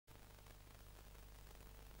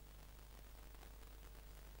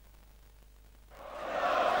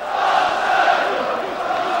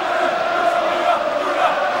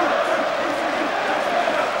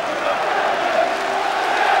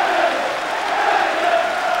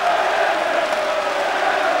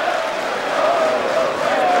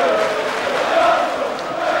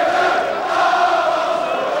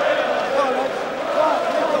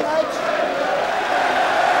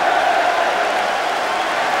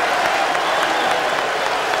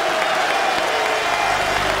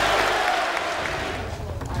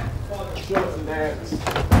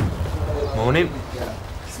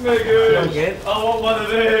Smiggy! I want one of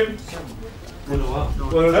them!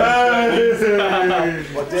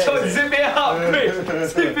 Zip me out,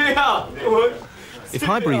 Chris! Zip me out! If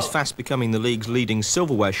Highbury's fast becoming the league's leading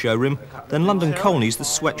silverware showroom, then London Colney's the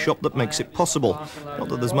sweatshop that makes it possible. Not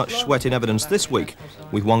that there's much sweat in evidence this week.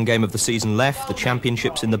 With one game of the season left, the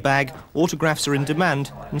championships in the bag, autographs are in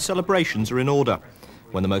demand and celebrations are in order.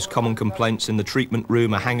 When the most common complaints in the treatment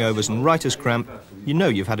room are hangovers and writer's cramp, you know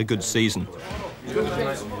you've had a good season.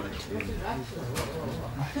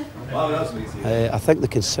 I think the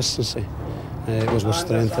consistency was my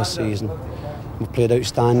strength this season. We played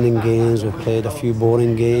outstanding games, we played a few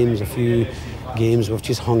boring games, a few games we've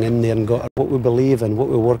just hung in there and got what we believe in, what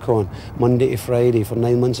we work on, Monday to Friday for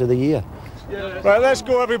 9 months of the year. Right, let's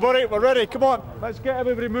go everybody, we're ready, come on, let's get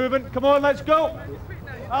everybody moving, come on, let's go.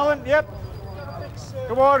 Alan, yep.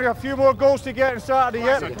 Come on, a few more goals to get on Saturday,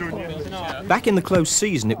 yep. Back in the close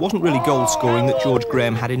season, it wasn't really goal scoring that George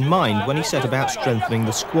Graham had in mind when he set about strengthening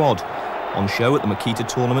the squad. On show at the Makita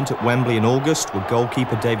tournament at Wembley in August were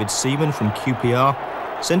goalkeeper David Seaman from QPR,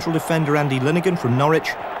 central defender Andy Linnigan from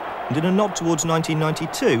Norwich, and in a nod towards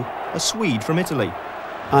 1992, a Swede from Italy.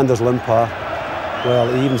 Anders Limpar, well,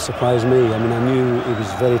 he even surprised me. I mean, I knew he was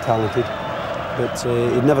very talented, but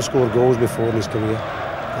he'd never scored goals before in his career,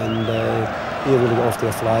 and he really got off to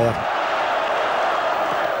a flyer.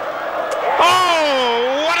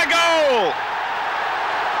 Oh, what a goal!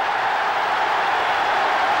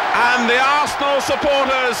 And the Arsenal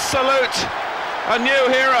supporters salute a new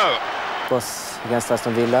hero. It was against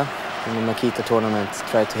Aston Villa in the Makita tournament.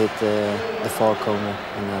 Tried to hit the far corner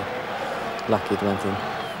and lucky it went in.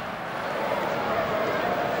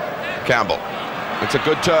 Campbell, it's a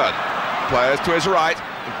good turn. Players to his right.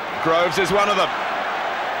 Groves is one of them.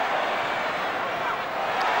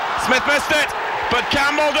 Smith missed it, but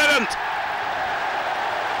Campbell didn't.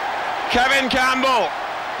 Kevin Campbell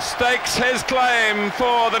stakes his claim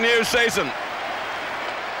for the new season.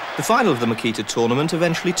 The final of the Makita tournament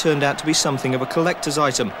eventually turned out to be something of a collector's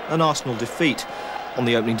item, an Arsenal defeat. On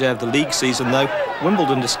the opening day of the league season, though,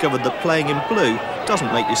 Wimbledon discovered that playing in blue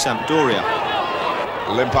doesn't make you Sampdoria.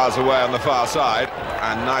 Limpar's away on the far side,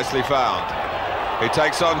 and nicely found. He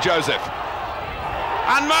takes on Joseph.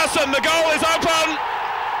 And Merson, the goal is open!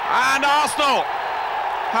 And Arsenal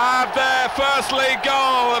have their first league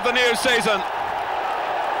goal of the new season.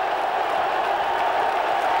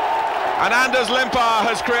 And Anders Limpar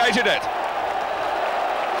has created it.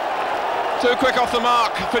 Too quick off the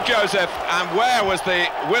mark for Joseph. And where was the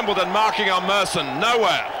Wimbledon marking on Merson?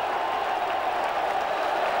 Nowhere.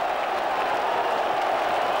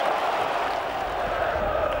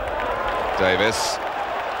 Davis.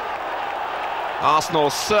 Arsenal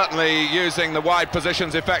certainly using the wide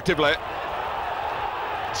positions effectively.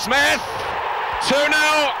 Smith, 2-0.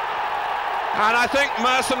 And I think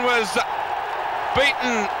Merson was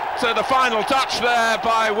beaten to the final touch there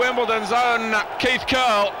by Wimbledon's own Keith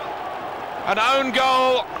Curle. An own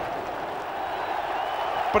goal,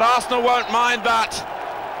 but Arsenal won't mind that.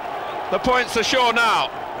 The points are sure now.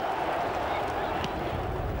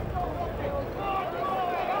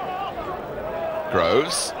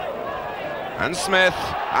 Groves, and Smith,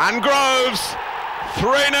 and Groves,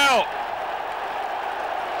 3-0.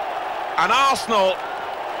 And Arsenal,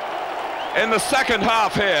 in the second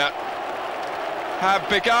half here, have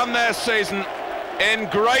begun their season in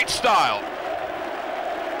great style.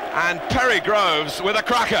 And Perry Groves with a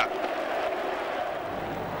cracker.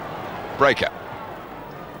 Breaker.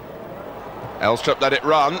 Elstrup let it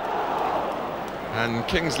run. And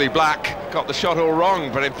Kingsley Black got the shot all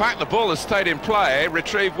wrong, but in fact the ball has stayed in play,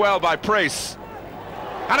 retrieved well by Priest.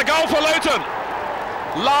 And a goal for Luton.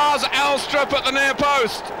 Lars Elstrup at the near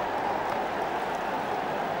post.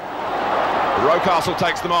 Rocastle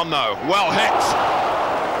takes them on though, well hit.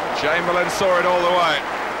 Chamberlain saw it all the way.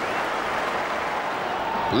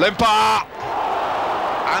 Limpar,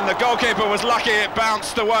 and the goalkeeper was lucky it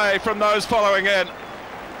bounced away from those following in.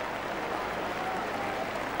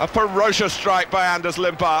 A ferocious strike by Anders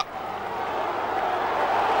Limpar.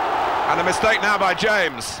 And a mistake now by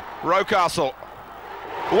James. Rocastle.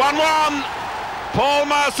 1-1, Paul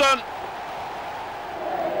Merson.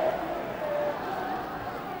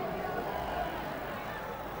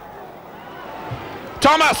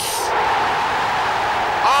 Thomas!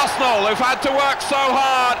 Arsenal, who've had to work so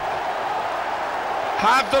hard,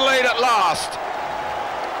 have the lead at last.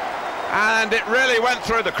 And it really went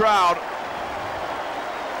through the crowd.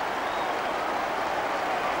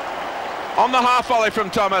 On the half volley from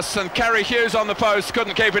Thomas, and Kerry Hughes on the post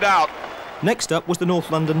couldn't keep it out. Next up was the North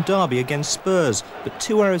London derby against Spurs, but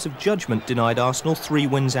 2 errors of judgment denied Arsenal 3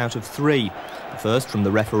 wins out of 3. The first from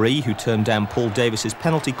the referee, who turned down Paul Davis's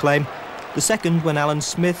penalty claim. The second when Alan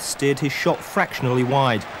Smith steered his shot fractionally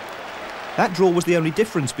wide. That draw was the only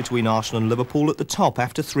difference between Arsenal and Liverpool at the top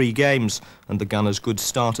after 3 games, and the Gunners' good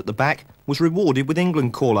start at the back was rewarded with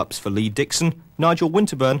England call-ups for Lee Dixon, Nigel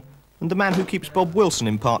Winterburn and the man who keeps Bob Wilson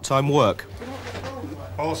in part-time work.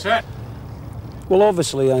 All set. Well,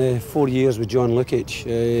 obviously, 4 years with John Lukic,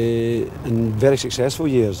 and very successful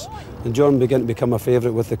years. And John began to become a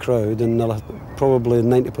favourite with the crowd, and probably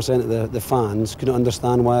 90% of the fans couldn't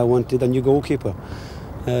understand why I wanted a new goalkeeper.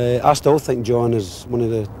 I still think John is one of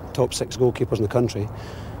the top 6 goalkeepers in the country,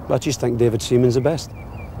 but I just think David Seaman's the best.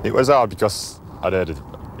 It was hard because I'd heard,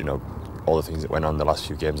 all the things that went on the last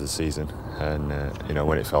few games of the season, and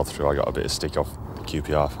when it fell through, I got a bit of stick off the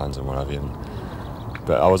QPR fans and what have you.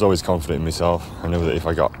 But I was always confident in myself. I knew that if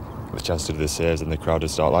I got the chance to do the saves, then the crowd would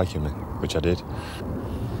start liking me, which I did.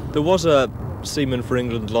 There was a Seaman for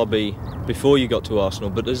England lobby before you got to Arsenal,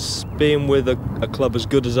 but has being with a club as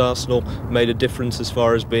good as Arsenal made a difference as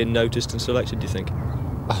far as being noticed and selected, do you think?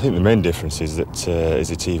 I think the main difference is that is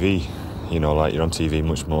the TV. Like you're on TV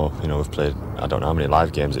much more. We've played, I don't know how many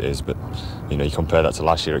live games it is, but you compare that to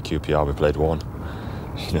last year at QPR, we played 1.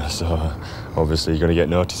 So obviously you're going to get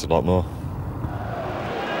noticed a lot more.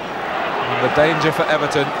 And the danger for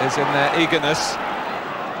Everton is in their eagerness.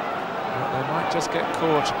 But they might just get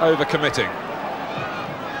caught overcommitting.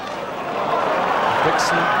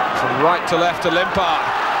 Dixon from right to left to Limpar.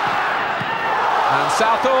 And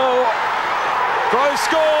Southall. Grove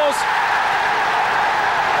scores.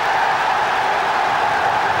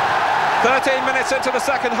 13 minutes into the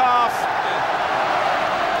second half.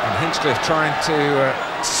 And Hinchcliffe trying to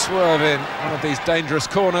swerve in one of these dangerous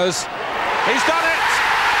corners. He's done it!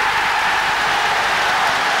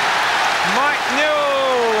 Mike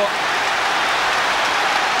Newell!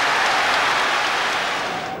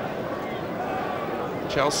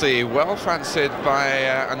 Chelsea well fancied by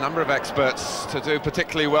a number of experts to do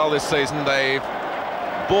particularly well this season. They've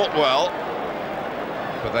bought well,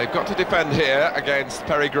 but they've got to defend here against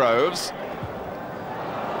Perry Groves.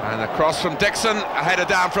 And a cross from Dixon, a header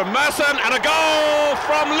down from Merson, and a goal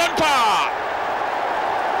from Limpar!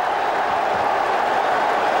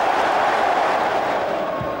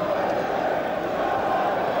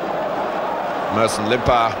 Merson,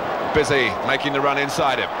 Limpar, busy making the run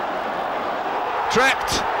inside him.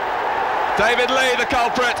 Tripped. David Lee, the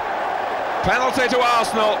culprit. Penalty to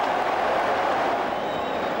Arsenal.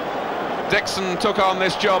 Dixon took on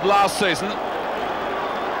this job last season.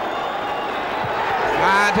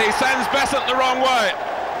 And he sends Besant the wrong way.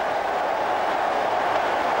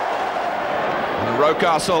 And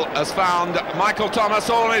Rocastle has found Michael Thomas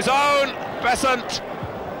all on his own. Besant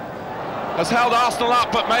has held Arsenal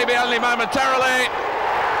up, but maybe only momentarily.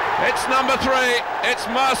 It's number 3, it's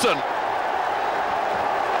Merson.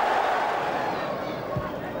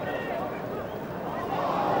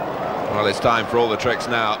 Well, it's time for all the tricks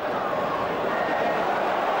now.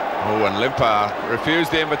 Oh, and Limpar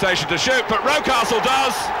refused the invitation to shoot, but Rocastle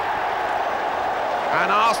does.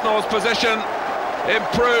 And Arsenal's position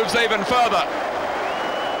improves even further.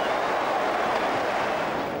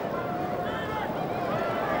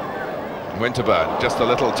 Winterburn, just a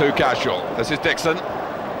little too casual. This is Dixon.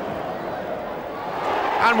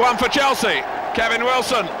 And one for Chelsea, Kevin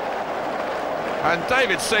Wilson. And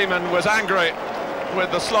David Seaman was angry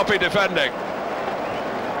with the sloppy defending.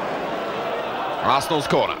 Arsenal's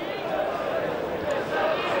corner.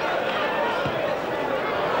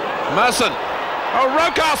 Merson. Oh,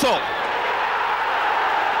 Rocastle!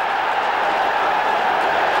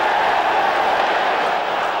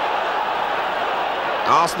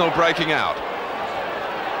 Arsenal breaking out.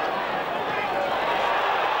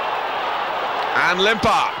 And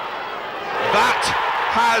Limpar. That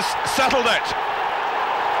has settled it.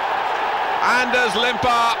 Anders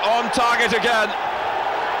Limpar on target again.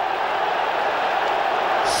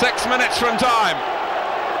 6 minutes from time.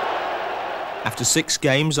 After 6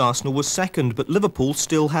 games, Arsenal was second, but Liverpool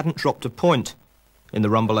still hadn't dropped a point. In the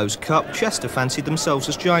Rumbelows Cup, Chester fancied themselves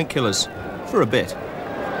as giant killers. For a bit.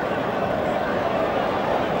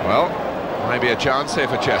 Well, maybe a chance here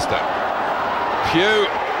for Chester. Pugh.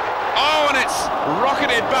 Oh, and it's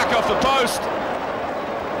rocketed back off the post.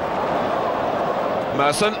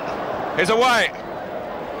 Merson is away.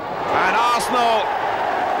 And Arsenal,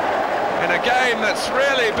 in a game that's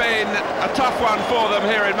really been a tough one for them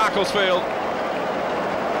here in Macclesfield,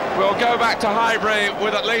 will go back to Highbury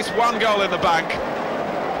with at least 1 goal in the bank,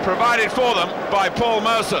 provided for them by Paul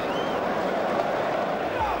Merson.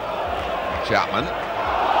 Chapman.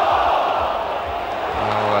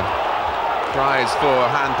 Prize for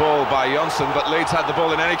handball by Johnson, but Leeds had the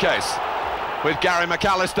ball in any case with Gary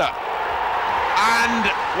McAllister. And,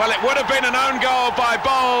 well, it would have been an own goal by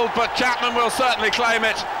Bold, but Chapman will certainly claim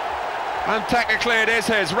it. And technically it is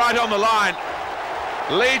his, right on the line.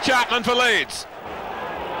 Lee Chapman for Leeds.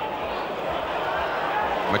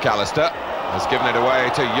 McAllister has given it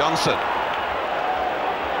away to Johnson.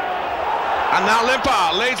 And now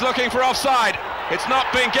Limpar, Leeds looking for offside. It's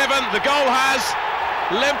not been given, the goal has.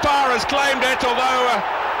 Limpar has claimed it, although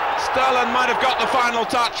Sterland might have got the final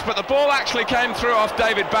touch, but the ball actually came through off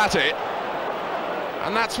David Batty.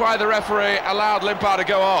 And that's why the referee allowed Limpar to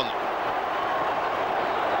go on.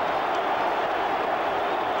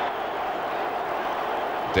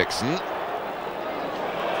 Dixon.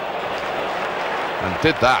 And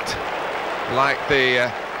did that, like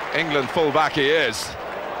the England fullback he is.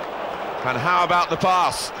 And how about the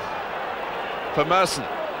pass for Merson?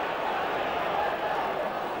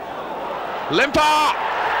 Limpar!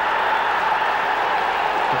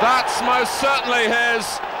 That's most certainly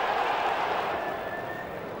his.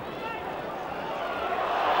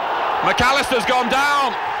 McAllister's gone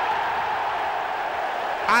down.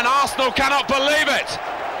 And Arsenal cannot believe it.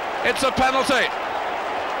 It's a penalty.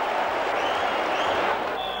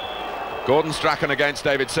 Gordon Strachan against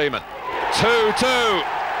David Seaman. 2-2.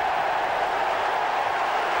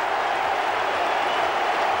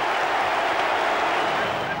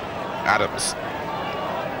 Adams.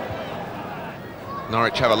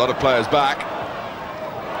 Norwich have a lot of players back,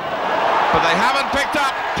 but they haven't picked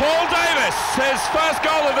up Paul Davis, his first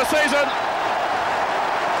goal of the season,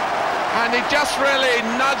 and he just really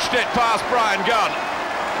nudged it past Brian Gunn.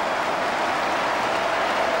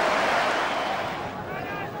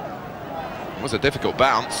 It was a difficult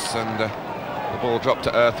bounce, and the ball dropped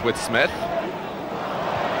to earth with Smith.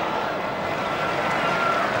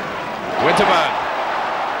 Winterburn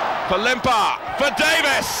for Limpar, for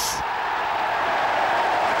Davis!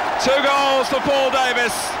 2 goals for Paul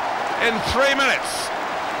Davis in 3 minutes.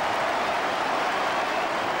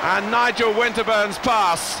 And Nigel Winterburn's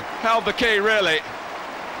pass held the key, really.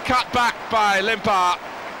 Cut back by Limpar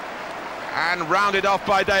and rounded off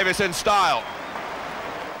by Davis in style.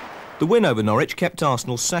 The win over Norwich kept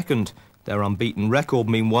Arsenal second. Their unbeaten record,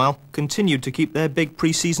 meanwhile, continued to keep their big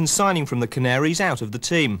pre-season signing from the Canaries out of the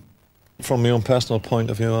team. From my own personal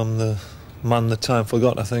point of view, I'm the man that time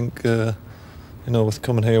forgot. I think, you know, with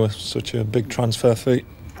coming here with such a big transfer fee,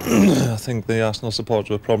 I think the Arsenal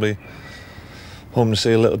supporters were probably hoping to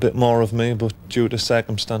see a little bit more of me, but due to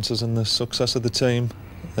circumstances and the success of the team,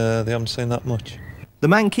 they haven't seen that much. The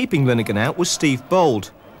man keeping Linnegan out was Steve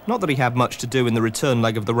Bold. Not that he had much to do in the return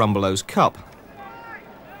leg of the Rumbelows Cup.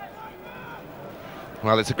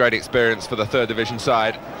 Well, it's a great experience for the third division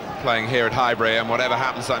side, playing here at Highbury, and whatever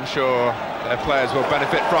happens, I'm sure their players will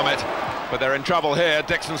benefit from it. But they're in trouble here.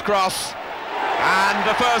 Dixon's cross, and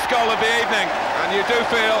the first goal of the evening. And you do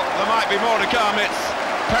feel there might be more to come. It's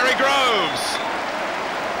Perry Groves.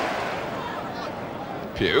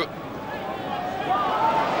 Pugh.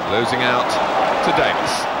 Losing out to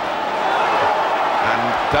Davis.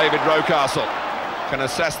 And David Rocastle can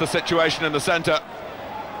assess the situation in the centre.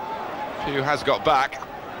 Pugh has got back.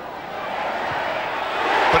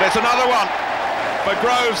 But it's another one for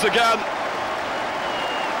Groves again.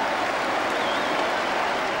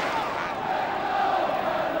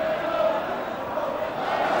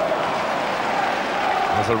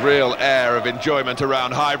 There's a real air of enjoyment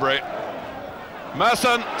around Highbury.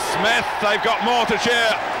 Merson, Smith, they've got more to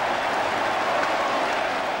cheer.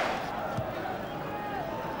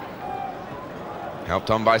 Helped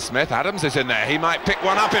on by Smith. Adams is in there. He might pick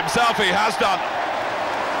one up himself. He has done.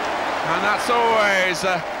 And that's always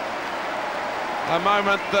a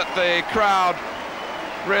moment that the crowd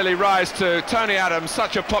really rise to. Tony Adams,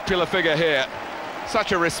 such a popular figure here.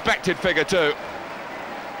 Such a respected figure too.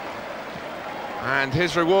 And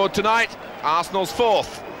his reward tonight, Arsenal's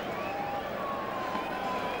 4th.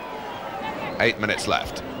 8 minutes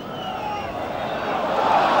left.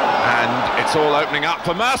 And it's all opening up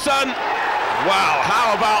for Merson. Well,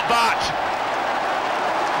 how about that?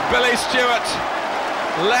 Billy Stewart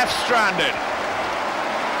left stranded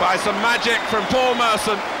by some magic from Paul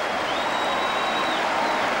Merson,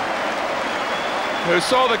 who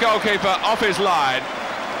saw the goalkeeper off his line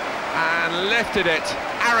and lifted it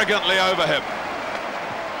arrogantly over him.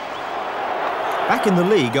 Back in the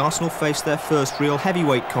league, Arsenal faced their first real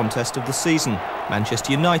heavyweight contest of the season.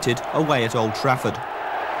 Manchester United away at Old Trafford.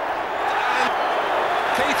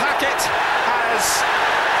 Keith Hackett has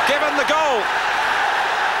given the goal.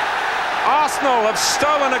 Arsenal have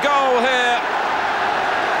stolen a goal here,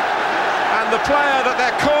 and And the player that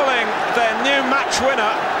they're calling their new match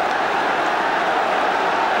winner,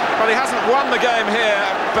 well, he hasn't won the game here,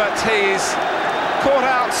 but he's caught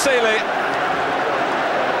out Seeley.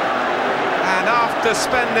 And after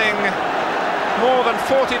spending more than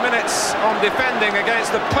 40 minutes on defending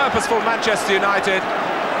against the purposeful Manchester United,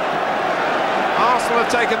 Arsenal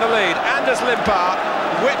have taken the lead. Anders Limpar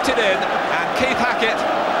whipped it in, and Keith Hackett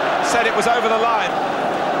said it was over the line.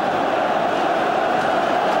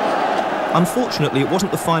 Unfortunately, it wasn't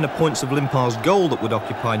the finer points of Limpar's goal that would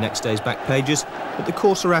occupy next day's back pages, but the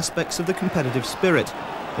coarser aspects of the competitive spirit.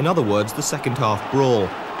 In other words, the second-half brawl.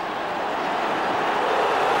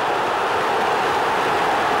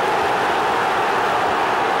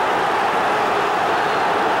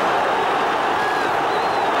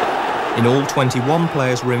 In all, 21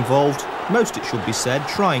 players were involved, most, it should be said,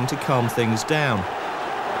 trying to calm things down.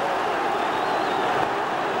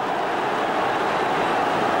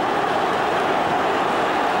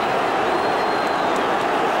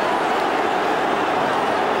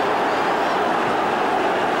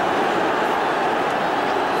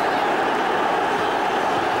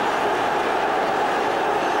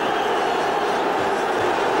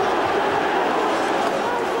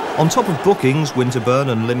 On top of bookings, Winterburn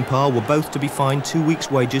and Limpar were both to be fined 2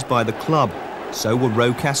 weeks' wages by the club. So were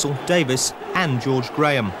Rocastle, Davis and George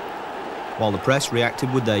Graham. While the press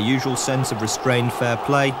reacted with their usual sense of restrained fair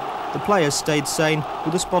play, the players stayed sane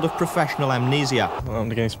with a spot of professional amnesia. What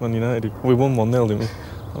happened against Man United? We won 1-0, didn't we?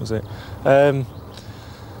 That was it.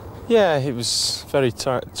 Yeah, it was a very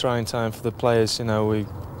trying time for the players. You know, we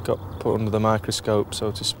got put under the microscope,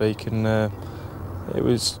 so to speak, and it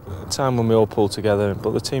was a time when we all pulled together.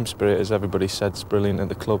 But the team spirit, as everybody said, is brilliant at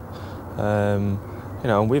the club. You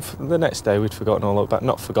know, the next day we'd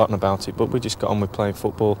not forgotten about it, but we just got on with playing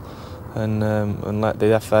football and let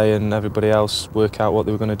the FA and everybody else work out what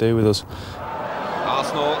they were going to do with us.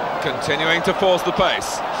 Arsenal continuing to force the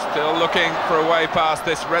pace, still looking for a way past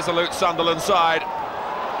this resolute Sunderland side.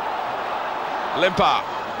 Limpar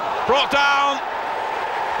brought down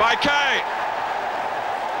by Kay.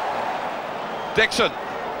 Dixon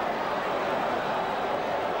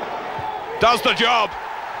does the job.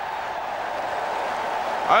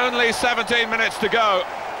 Only 17 minutes to go,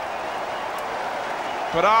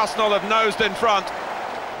 but Arsenal have nosed in front.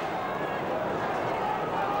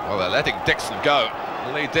 Well, they're letting Dixon go.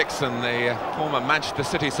 Lee Dixon, the former Manchester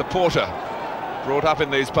City supporter, brought up in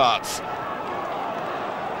these parts.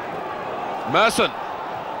 Merson,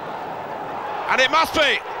 and it must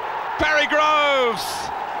be Perry Groves,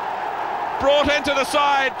 brought into the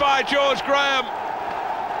side by George Graham.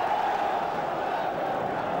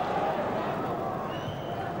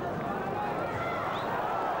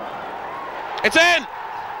 It's in!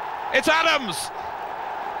 It's Adams!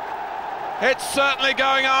 It's certainly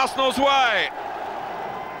going Arsenal's way.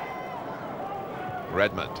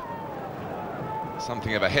 Redmond.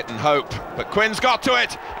 Something of a hit and hope, but Quinn's got to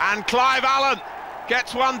it, and Clive Allen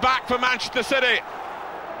gets one back for Manchester City.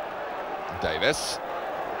 Davis.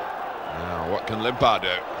 Now, what can Limpar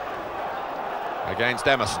do against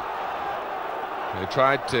Emerson, who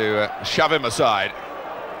tried to shove him aside?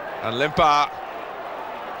 And Limpar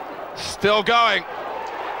still going,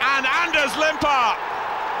 and Anders Limpar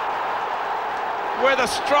with a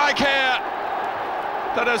strike here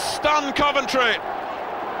that has stunned Coventry.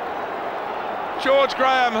 George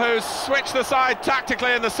Graham, who's switched the side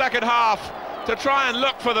tactically in the second half to try and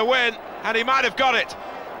look for the win, and he might have got it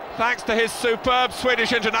thanks to his superb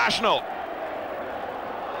Swedish international.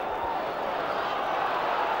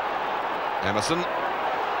 Emerson,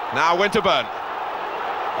 now Winterburn.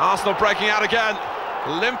 Arsenal breaking out again.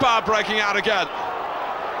 Limpar breaking out again.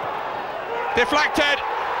 Deflected.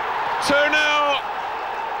 2-0.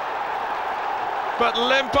 But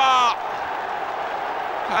Limpar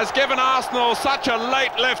has given Arsenal such a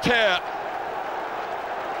late lift here.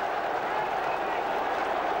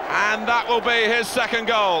 And that will be his second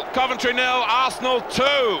goal. Coventry 0, Arsenal 2.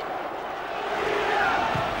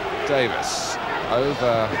 Davis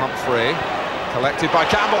over Humphrey, collected by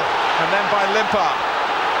Campbell, and then by Limpar.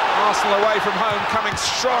 Arsenal away from home, coming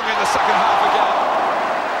strong in the second half again.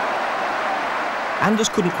 Anders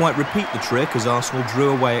couldn't quite repeat the trick as Arsenal drew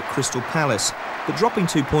away at Crystal Palace. But dropping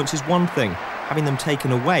 2 points is one thing, having them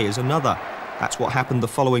taken away is another. That's what happened the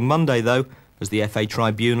following Monday, though, as the FA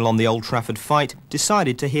Tribunal on the Old Trafford fight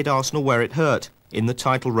decided to hit Arsenal where it hurt, in the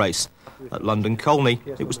title race. At London Colney,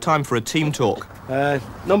 it was time for a team talk.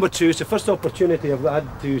 Number two, it's the first opportunity I've had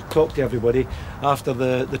to talk to everybody after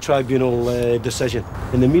the tribunal decision.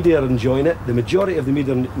 And the media are enjoying it, the majority of the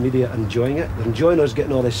media are enjoying it. They're enjoying us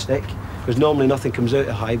getting all this stick, because normally nothing comes out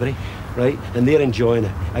of Highbury. right? And they're enjoying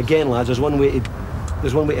it. Again, lads, there's one way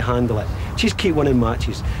to handle it. Just keep winning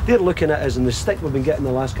matches. They're looking at us, and the stick we've been getting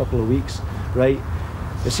the last couple of weeks, right?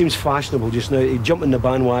 It seems fashionable just now to jump in the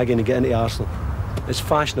bandwagon and get into Arsenal. It's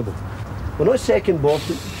fashionable. We're not second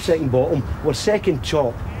bottom, we're second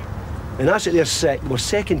top. And that's what they're second. We're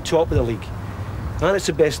second top of the league. And it's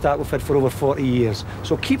the best start we've had for over 40 years.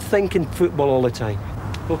 So keep thinking football all the time.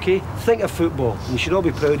 Okay? Think of football. You should all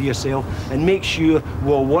be proud of yourself and make sure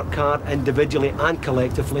we'll work hard individually and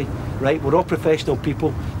collectively. Right? We're all professional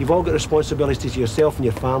people. You've all got responsibilities to yourself and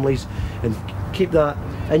your families, and keep that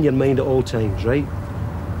in your mind at all times, right?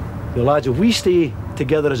 Now, lads, if we stay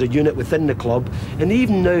together as a unit within the club, and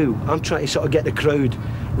even now I'm trying to sort of get the crowd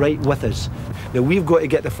right with us. Now we've got to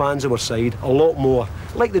get the fans on our side a lot more,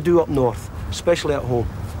 like they do up north, especially at home.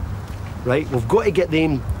 Right? We've got to get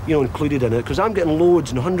them, you know, included in it, because I'm getting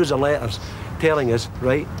loads and hundreds of letters telling us,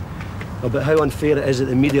 right, about how unfair it is that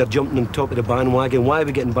the media are jumping on top of the bandwagon, why are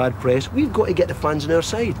we getting bad press. We've got to get the fans on our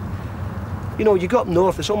side. You know, you go up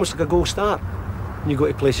north, it's almost like a gold start. And you go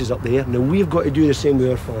to places up there. Now we've got to do the same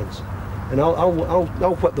with our fans. And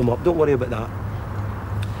I'll whip them up, don't worry about that.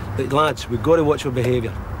 But lads, we've got to watch our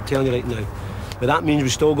behaviour, I'm telling you right now. But that means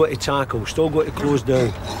we've still got to tackle, we've still got to close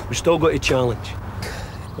down, we've still got to challenge.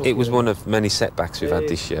 It was one of many setbacks we've had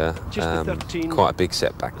this year. Quite a big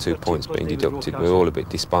setback, 2 points being deducted. We were all a bit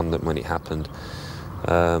despondent when it happened.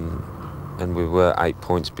 And we were 8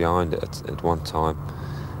 points behind at one time.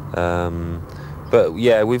 But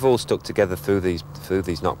yeah, we've all stuck together through these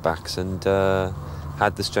knockbacks and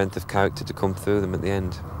had the strength of character to come through them at the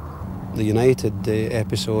end. The United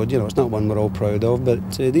episode, you know, it's not one we're all proud of,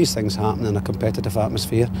 but these things happen in a competitive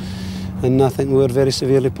atmosphere, and I think we were very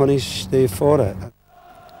severely punished for it.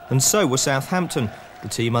 And so were Southampton, the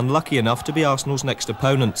team unlucky enough to be Arsenal's next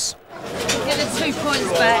opponents. Get the 2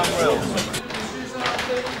 points back.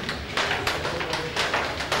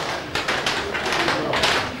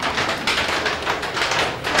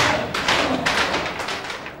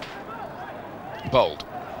 Bold.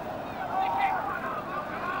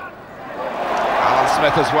 Alan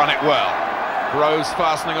Smith has won it well. Groves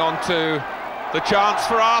fastening on to the chance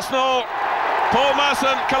for Arsenal. Paul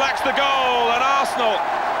Merson collects the goal, and Arsenal,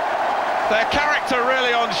 their character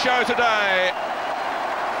really on show today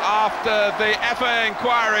after the FA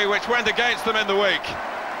inquiry which went against them in the week.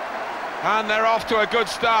 And they're off to a good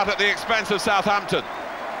start at the expense of Southampton.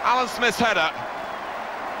 Alan Smith's header,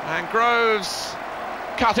 and Groves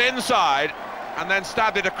cut inside and then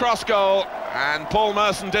stabbed it across goal, and Paul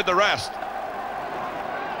Merson did the rest.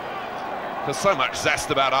 There's so much zest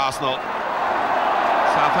about Arsenal.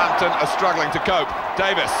 Southampton are struggling to cope.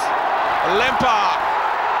 Davis, Limpar,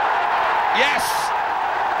 yes!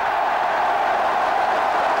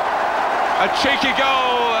 A cheeky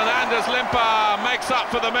goal, and Anders Limpar makes up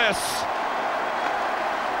for the miss.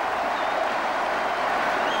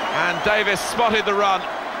 And Davis spotted the run,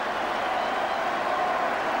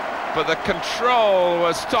 but the control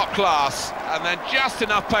was top class, and then just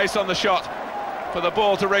enough pace on the shot for the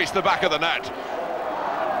ball to reach the back of the net.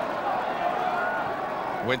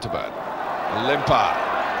 Winterburn, Limpar.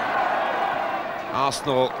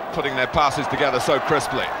 Arsenal putting their passes together so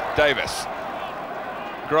crisply. Davis,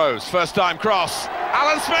 Groves, first time cross.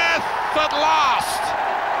 Alan Smith at last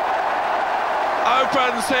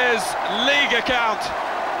opens his league account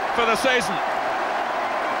for the season.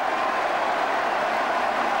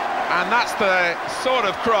 And that's the sort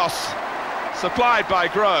of cross supplied by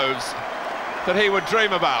Groves that he would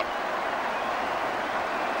dream about.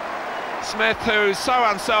 Smith, who's so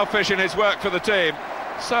unselfish in his work for the team,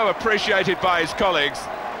 so appreciated by his colleagues,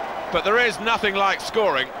 but there is nothing like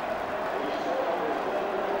scoring.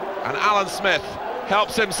 And Alan Smith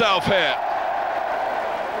helps himself here.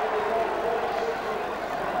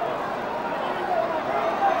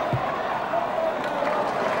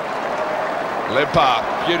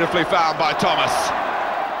 Limpar, beautifully found by Thomas.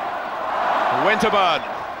 Winterburn.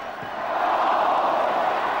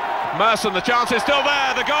 Merson, the chance is still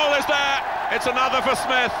there, the goal is there, it's another for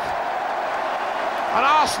Smith. And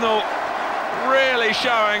Arsenal really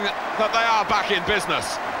showing that they are back in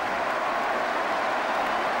business.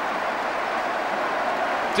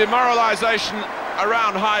 Demoralisation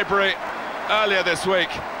around Highbury earlier this week,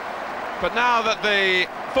 but now that the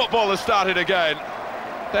football has started again,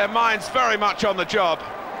 their minds very much on the job,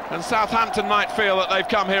 and Southampton might feel that they've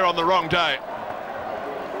come here on the wrong day.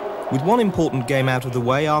 With one important game out of the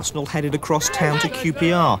way, Arsenal headed across town to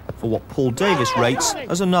QPR for what Paul Davis rates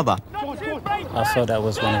as another. I felt that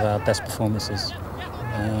was one of our best performances.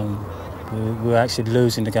 We were actually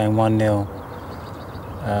losing the game 1-0,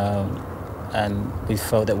 and we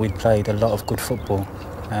felt that we'd played a lot of good football,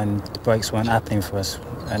 and the breaks weren't happening for us,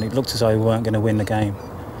 and it looked as though we weren't going to win the game.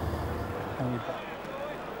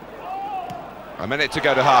 A minute to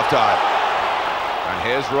go to half-time. And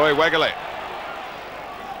here's Roy Wegerle.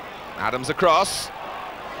 Adams across.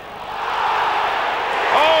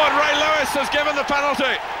 Oh, and Ray Lewis has given the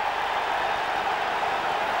penalty.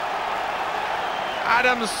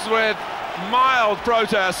 Adams with mild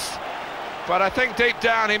protests, but I think deep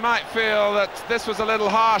down he might feel that this was a little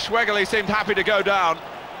harsh. Wegerle seemed happy to go down.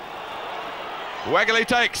 Wegerle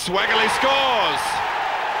takes, Wegerle scores!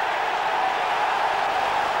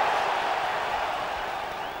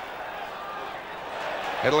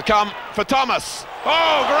 It'll come for Thomas.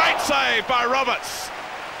 Oh, great save by Roberts.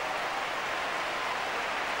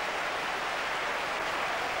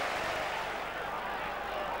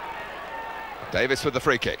 Davis with the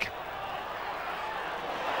free kick.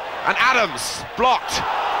 And Adams blocked.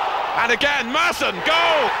 And again, Merson,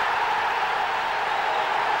 goal!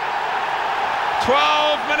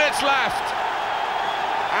 12 minutes left.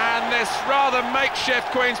 And this rather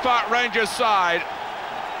makeshift Queen's Park Rangers side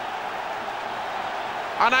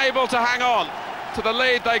unable to hang on to the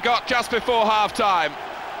lead they got just before half-time.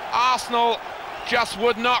 Arsenal just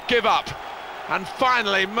would not give up. And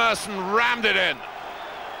finally, Merson rammed it in.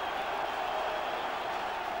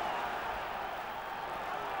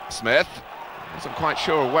 Smith wasn't quite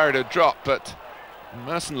sure where it had dropped, but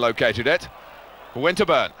Merson located it.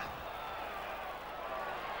 Winterburn.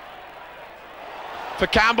 For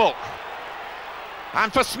Campbell.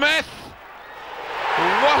 And for Smith.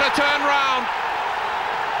 What a turnaround.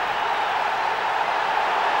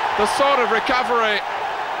 The sort of recovery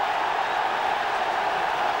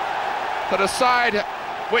that a side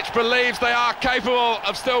which believes they are capable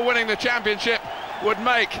of still winning the championship would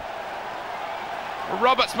make.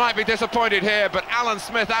 Roberts might be disappointed here, but Alan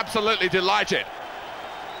Smith absolutely delighted.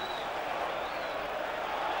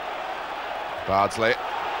 Bardsley.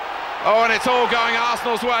 Oh, and it's all going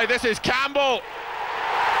Arsenal's way. This is Campbell.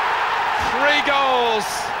 3 goals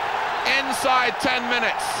inside 10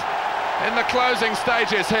 minutes in the closing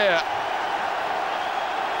stages here.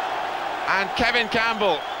 And Kevin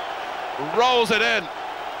Campbell rolls it in.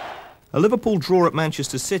 A Liverpool draw at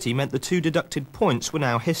Manchester City meant the 2 deducted points were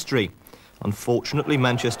now history. Unfortunately,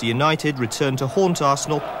 Manchester United returned to haunt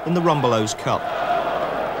Arsenal in the Rumbelows Cup.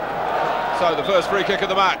 So the first free kick of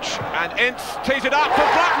the match, and Ince tees it up for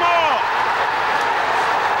Blackmore.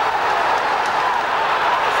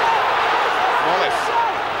 Wallace.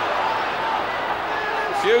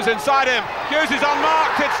 Hughes inside him. Hughes is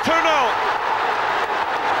unmarked. It's 2-0.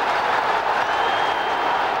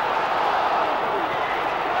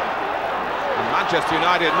 Manchester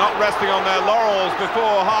United not resting on their laurels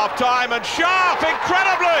before half-time, and Sharp,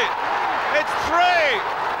 incredibly, it's 3!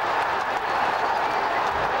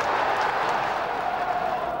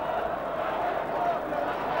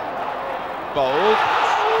 Bold,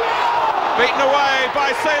 beaten away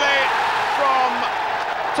by Seeley from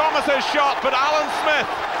Thomas's shot, but Alan Smith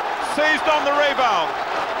seized on the rebound.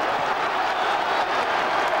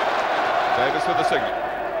 Davis with the signal.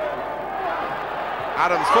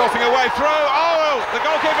 Adams forcing a way through. Oh, the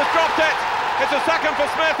goalkeeper's dropped it. It's a second for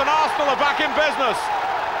Smith, and Arsenal are back in business.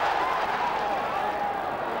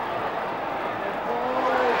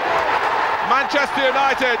 Manchester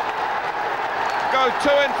United go 2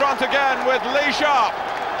 in front again with Lee Sharp.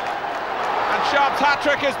 And Sharp's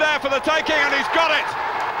hat-trick is there for the taking, and he's got it.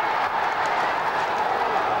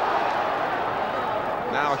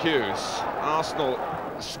 Now Hughes. Arsenal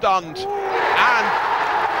stunned, and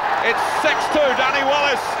it's 6-2, Danny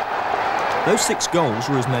Wallace. Those 6 goals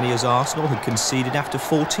were as many as Arsenal had conceded after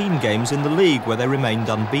 14 games in the league, where they remained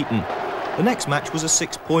unbeaten. The next match was a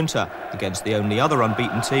 6-pointer against the only other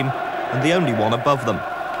unbeaten team and the only one above them.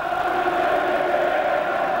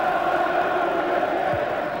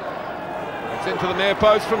 It's into the near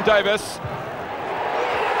post from Davis.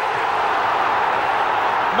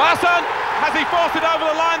 Merson, has he forced it over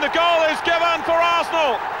the line? The goal is given for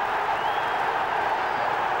Arsenal.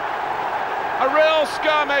 A real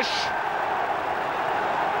skirmish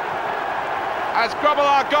as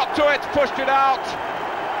Grobbelaar got to it, pushed it out.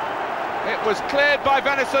 It was cleared by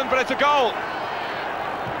Venison, but it's a goal.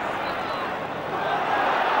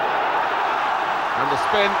 And the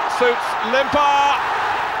spin suits Limpar.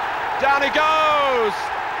 Down he goes.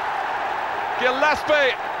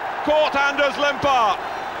 Gillespie caught Anders Limpar.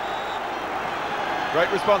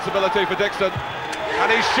 Great responsibility for Dixon,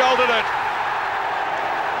 and he's shouldered it.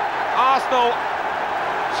 Arsenal,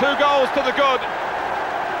 2 goals to the good.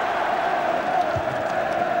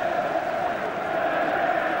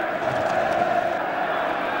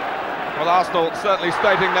 Well, Arsenal certainly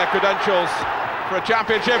stating their credentials for a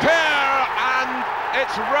championship here, and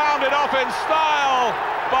it's rounded off in style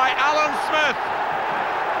by Alan Smith.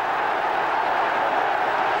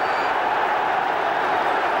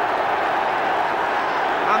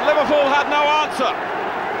 And Liverpool had no answer.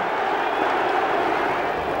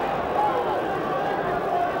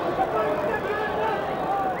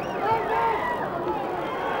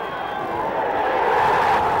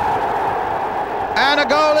 And a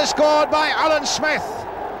goal is scored by Alan Smith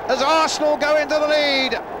as Arsenal go into the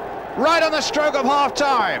lead right on the stroke of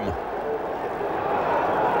half-time.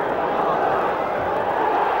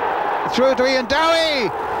 Through to Ian Dowie,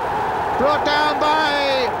 brought down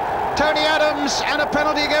by Tony Adams, and a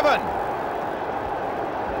penalty given.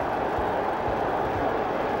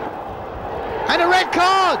 And a red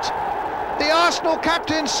card! The Arsenal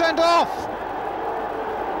captain sent off.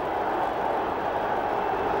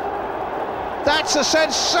 That's a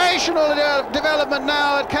sensational development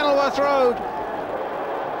now at Kenilworth Road.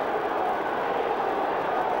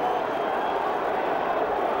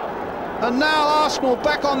 And now Arsenal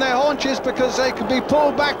back on their haunches because they could be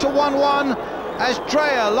pulled back to 1-1 as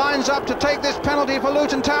Dreyer lines up to take this penalty for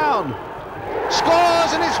Luton Town.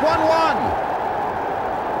 Scores, and it's 1-1.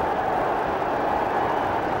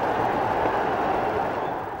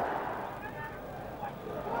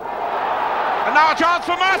 And now a chance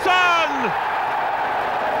for Merson!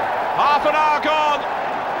 Half an hour gone.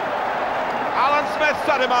 Alan Smith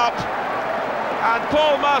set him up, and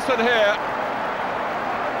Paul Merson here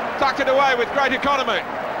tucked it away with great economy.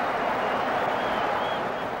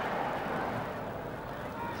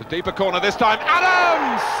 It's a deeper corner this time.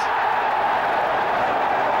 Adams!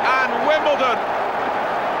 And Wimbledon,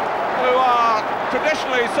 who are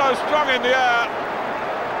traditionally so strong in the air,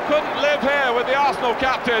 couldn't live here with the Arsenal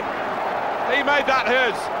captain. He made that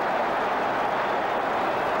his.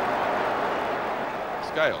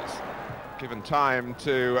 Scales given time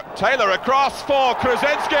to Taylor across for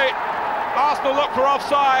Krasinski. Arsenal look for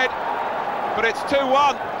offside, but it's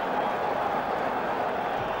 2-1.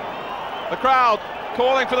 The crowd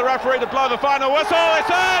calling for the referee to blow the final whistle. It's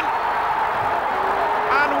in!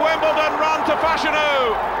 And Wimbledon run to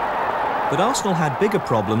Fashanu. But Arsenal had bigger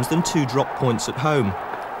problems than 2 drop points at home.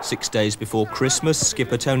 6 days before Christmas,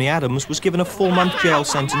 skipper Tony Adams was given a 4-month jail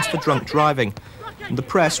sentence for drunk driving, and the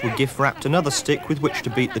press were gift-wrapped another stick with which to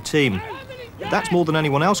beat the team. But that's more than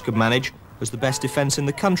anyone else could manage, as the best defence in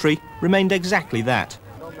the country remained exactly that.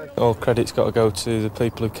 All credit's got to go to the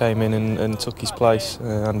people who came in and took his place.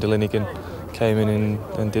 Andy Linnigan came in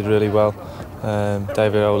and did really well.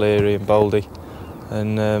 David O'Leary and Boldy,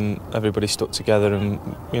 and everybody stuck together. And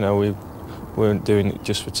you know, we weren't doing it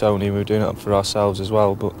just for Tony; we were doing it for ourselves as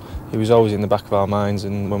well. But he was always in the back of our minds,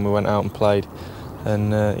 and when we went out and played,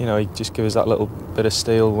 and you know, he just gave us that little bit of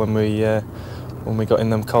steel when we got in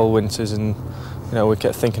them cold winters, and you know, we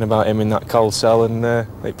kept thinking about him in that cold cell, and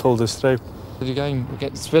it pulled us through. The game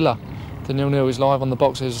against Villa, the 0-0 is live on the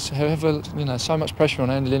boxes. However, you know, so much pressure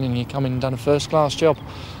on Andy Linnigan. He come in and done a first-class job,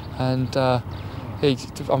 and I'm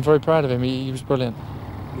very proud of him. He was brilliant.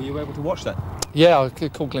 Were you able to watch that? Yeah, I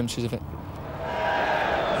could caught glimpses of it.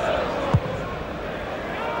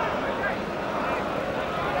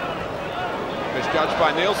 Misjudged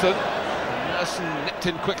by Nielsen. Merson nipped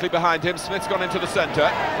in quickly behind him. Smith's gone into the centre.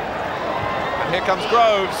 And here comes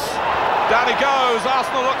Groves. Down he goes.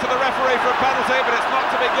 Arsenal look to the referee for a penalty, but it's not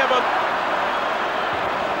to be given.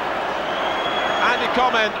 Andy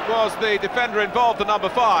Comyn was the defender involved, the number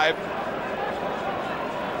 5.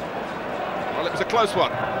 Well, it was a close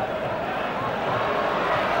one.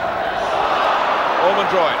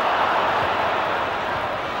 Ormondroyd.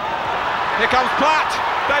 Here comes Platt.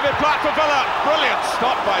 David Platt for Villa. Brilliant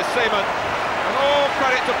stop by Seaman. And all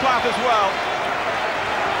credit to Platt as well.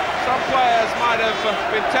 Some players might have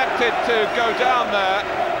been tempted to go down there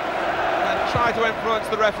and try to influence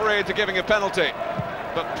the referee into giving a penalty.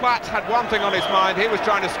 But Platt had one thing on his mind, he was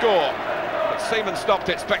trying to score. But Seaman stopped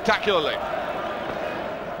it spectacularly.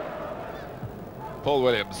 Paul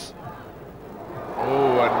Williams.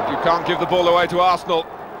 Oh, and you can't give the ball away to Arsenal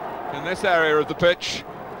in this area of the pitch.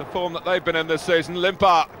 The form that they've been in this season.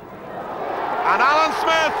 Limpar. And Alan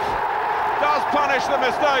Smith does punish the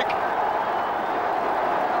mistake,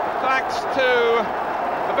 thanks to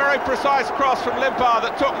a very precise cross from Limpar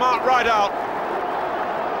that took Mark Wright out.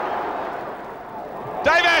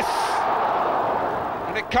 Davis!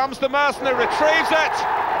 And it comes to Merson, who retrieves it.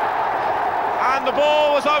 And the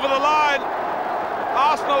ball was over the line.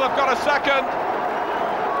 Arsenal have got a second.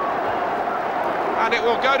 And it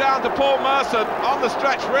will go down to Paul Merson. On the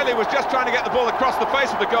stretch, really was just trying to get the ball across the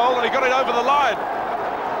face of the goal, and he got it over the line.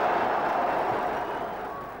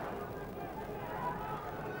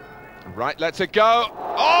 Right, lets it go.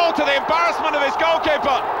 Oh, to the embarrassment of his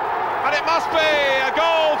goalkeeper. And it must be a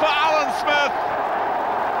goal for Alan Smith.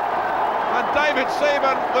 And David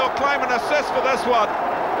Seaman will claim an assist for this one.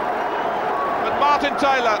 But Martin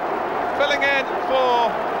Taylor filling in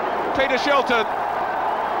for Peter Shilton.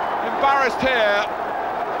 Embarrassed here.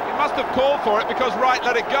 He must have called for it because Wright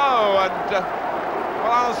let it go. And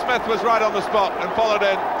well, Alan Smith was right on the spot and followed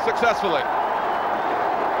in successfully.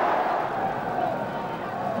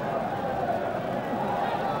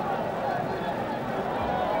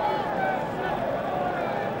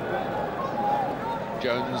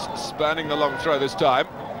 Jones spurning the long throw this time.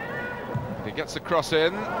 He gets the cross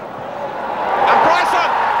in. And Bryson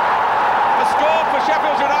has scored for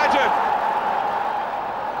Sheffield United.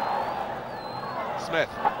 Smith.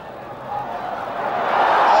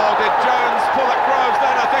 Oh, did Jones pull at Groves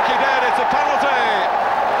then? I think he did. It's a penalty.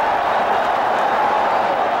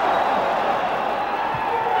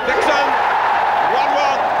 Dixon,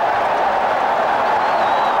 1-1.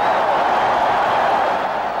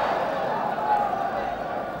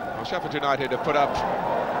 Sheffield United have put up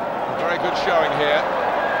a very good showing here.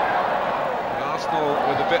 And Arsenal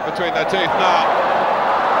with a bit between their teeth now.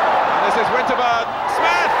 And this is Winterburn.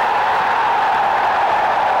 Smith!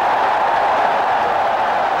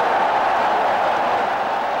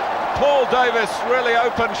 Paul Davis really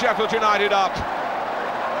opened Sheffield United up.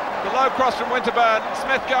 The low cross from Winterburn.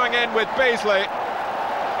 Smith going in with Beasley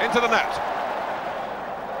into the net.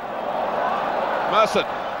 Merson.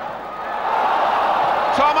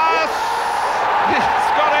 Thomas! He's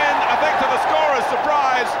got in, I think, to the scorer's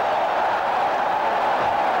surprise.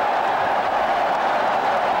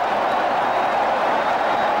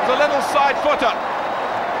 It's a little side footer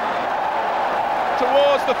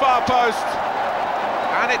towards the far post,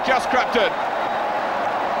 and it just crept in.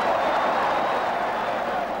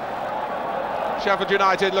 Sheffield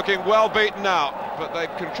United looking well beaten now, but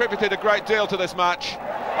they've contributed a great deal to this match.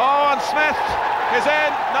 Oh, and Smith is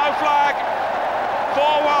in, no flag.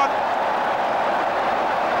 4-1.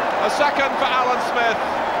 A second for Alan Smith.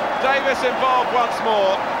 Davis involved once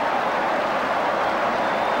more.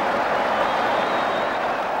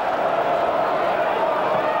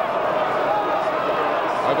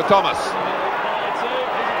 Over Thomas.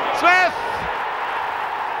 Smith!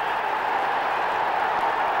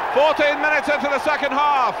 14 minutes into the second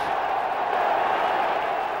half.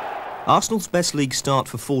 Arsenal's best league start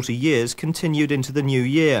for 40 years continued into the new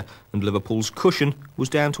year, and Liverpool's cushion was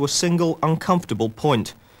down to a single uncomfortable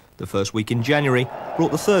point. The first week in January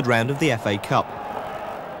brought the third round of the FA Cup.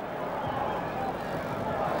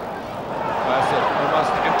 Merson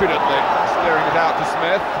almost impudently steering it out to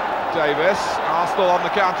Smith. Davis, Arsenal on the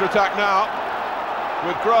counter-attack now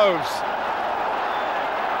with Groves.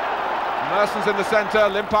 Merson's in the centre,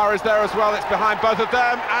 Limpar is there as well, it's behind both of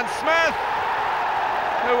them, and Smith,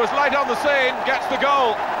 who was late on the scene, gets the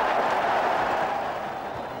goal.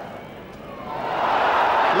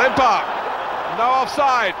 Limpar, no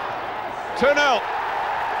offside, 2-0.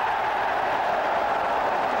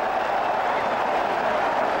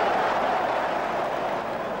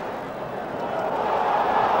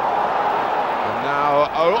 And now,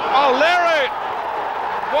 O'Leary!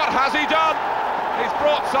 What has he done? He's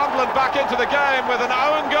brought Sunderland back into the game with an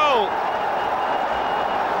own goal.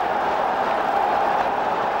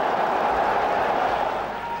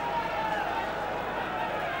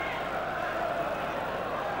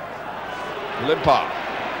 Limpar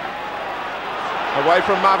away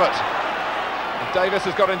from Mabbott. And Davis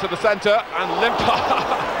has got into the centre, and Limpar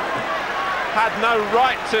had no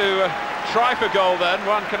right to try for goal then.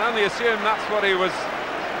 One can only assume that's what he was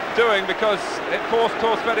doing because it forced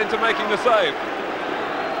Torsved into making the save.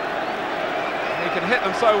 He can hit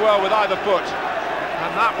them so well with either foot,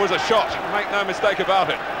 and that was a shot, make no mistake about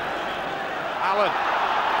it. Allen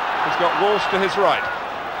has got Walsh to his right.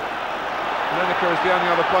 Lineker is the only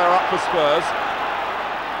other player up for Spurs.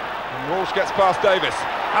 And Walsh gets past Davis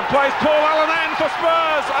and plays Paul Allen in for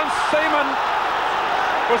Spurs, and Seaman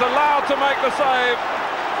was allowed to make the save.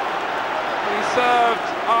 He served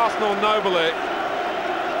Arsenal nobly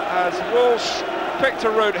as Walsh picked a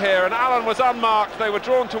route here, and Allen was unmarked. They were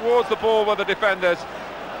drawn towards the ball with the defenders,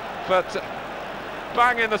 but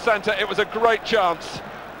bang in the centre, it was a great chance.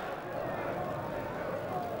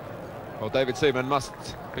 Well, David Seaman must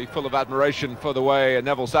be full of admiration for the way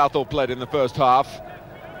Neville Southall played in the first half. He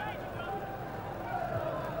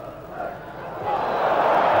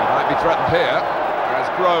might be threatened here as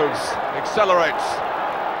Groves accelerates.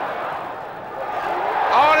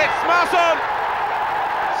 Oh, and it's Merson!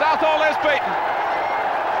 Southall is beaten.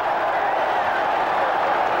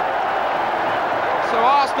 So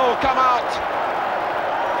Arsenal come out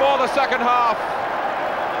for the second half,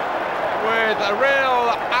 with a real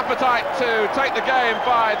appetite to take the game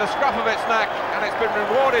by the scruff of its neck, and it's been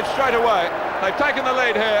rewarded straight away. They've taken the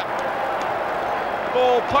lead here.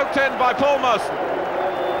 Ball poked in by Paul Merson.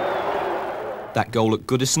 That goal at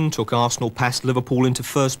Goodison took Arsenal past Liverpool into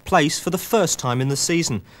first place for the first time in the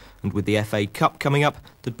season, and with the FA Cup coming up,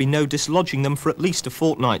 there'd be no dislodging them for at least a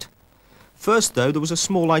fortnight. First, though, there was a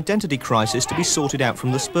small identity crisis to be sorted out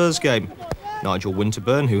from the Spurs game. Nigel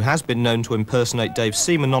Winterburn, who has been known to impersonate Dave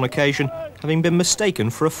Seaman on occasion, having been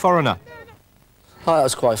mistaken for a foreigner. Oh, that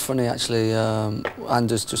was quite funny, actually.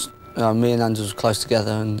 Anders just, me and Anders were close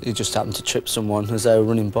together, and he just happened to trip someone as they were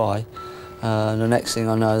running by. And the next thing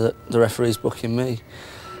I know, that the referee's booking me,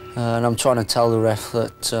 and I'm trying to tell the ref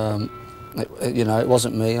that it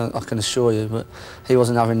wasn't me. I can assure you, but he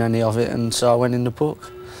wasn't having any of it, and so I went in the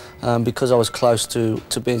book. Because I was close to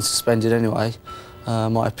being suspended anyway,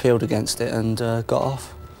 I appealed against it and got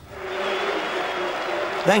off.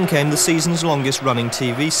 Then came the season's longest-running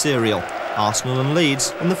TV serial, Arsenal and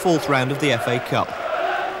Leeds in the fourth round of the FA Cup.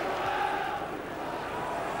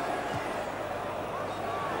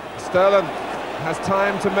 Sterling has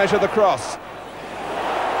time to measure the cross.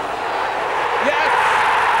 Yes!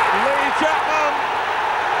 Lee Chapman!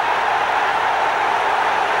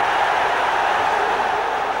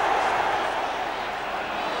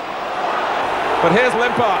 But here's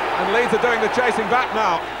Limpar, and Leeds are doing the chasing back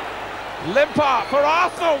now. Limpar for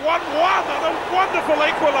Arsenal, 1-1, and a wonderful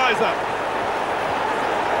equaliser.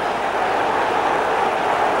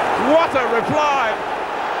 What a reply!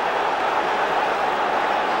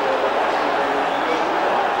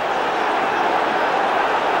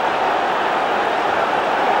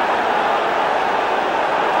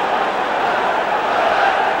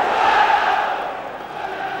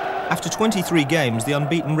 After 23 games, the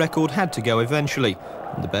unbeaten record had to go eventually,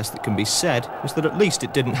 and the best that can be said is that at least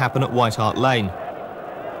it didn't happen at White Hart Lane.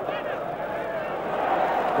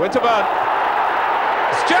 Winterburn.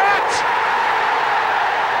 Stewart!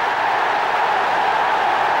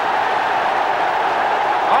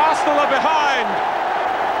 Arsenal are behind.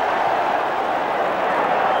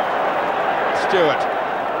 Stewart.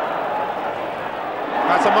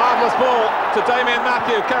 That's a marvellous ball to Damien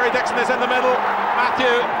Matthew. Kerry Dixon is in the middle.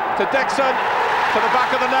 Matthew to Dixon, to the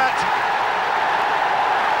back of the net.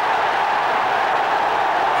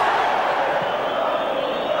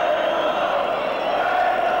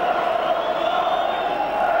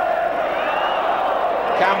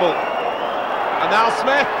 Campbell. And now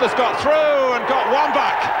Smith has got through and got one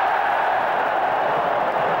back.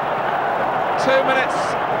 2 minutes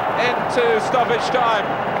into stoppage time.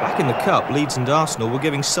 Back in the Cup, Leeds and Arsenal were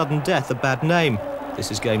giving sudden death a bad name. This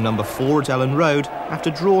is game number 4 at Ellen Road, after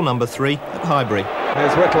draw number 3 at Highbury.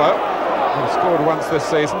 Here's Whitlow, who scored once this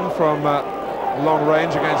season from long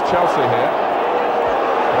range against Chelsea here.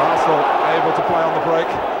 But Arsenal able to play on the break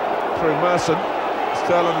through Merson.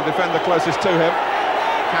 Sterling, the defender closest to him.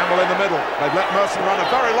 Campbell in the middle. They've let Merson run a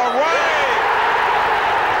very long way.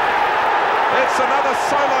 It's another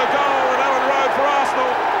solo goal at Ellen Road for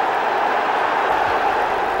Arsenal.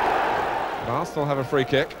 But Arsenal have a free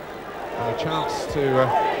kick and a chance to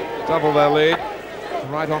double their lead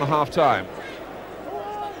right on half-time.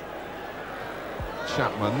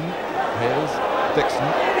 Chapman, here's Dixon.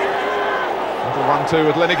 Little 1-2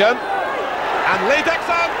 with Linnigan. And Lee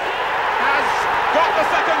Dixon has got the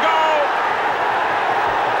second goal.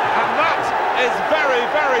 And that is very,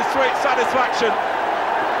 very sweet satisfaction.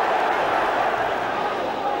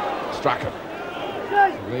 Strachan.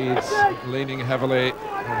 Leeds leaning heavily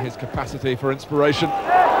on his capacity for inspiration.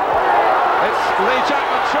 It's Lee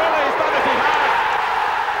Chapman, surely he's done if he had.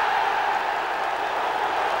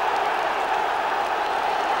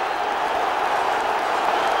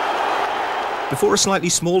 Before a slightly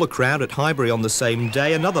smaller crowd at Highbury on the same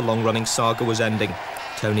day, another long-running saga was ending.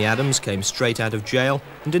 Tony Adams came straight out of jail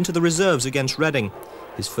and into the reserves against Reading.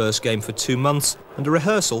 His first game for 2 months and a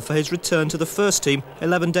rehearsal for his return to the first team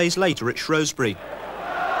 11 days later at Shrewsbury.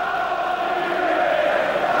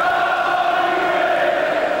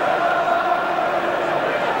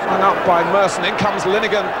 Hung up by Merson, in comes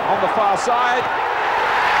Linnigan on the far side.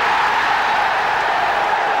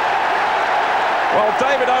 Well,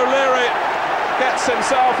 David O'Leary gets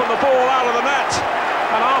himself and the ball out of the net,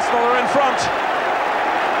 and Arsenal are in front.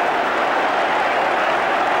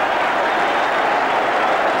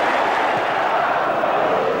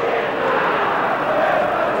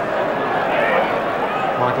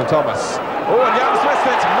 Michael Thomas. Oh, and Jan Smith,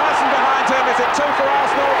 it's Merson behind him. Is it 2 for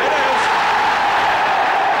Arsenal? It is.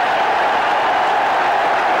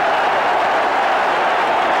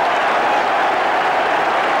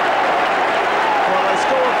 Well, they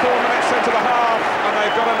scored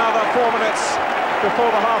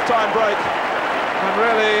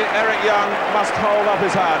really, Eric Young must hold up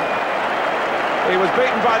his hand. He was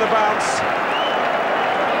beaten by the bounce,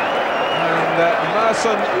 and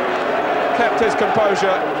Merson kept his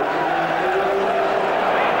composure.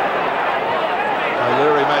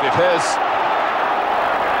 O'Leary made it his.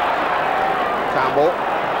 Campbell.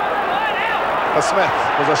 For Smith.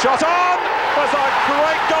 There's a shot on! There's a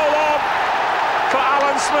great goal on for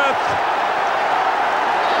Alan Smith.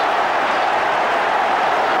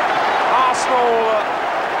 Arsenal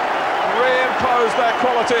reimpose their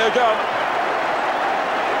quality again.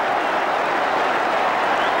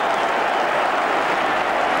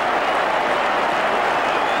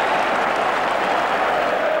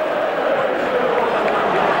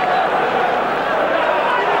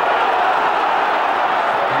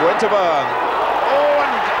 Winterburn. Oh,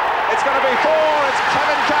 and it's going to be 4. It's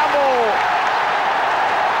Kevin Campbell.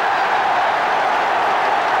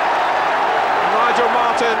 Nigel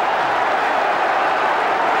Martin.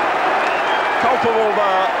 Culpable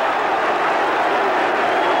there.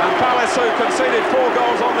 And Palace, who conceded 4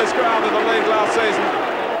 goals on this ground in the league last season.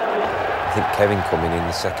 I think Kevin coming in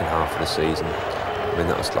the second half of the season, I mean,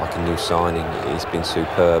 that was like a new signing. He's been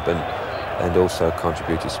superb and also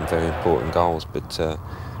contributed some very important goals. But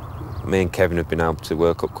me and Kevin have been able to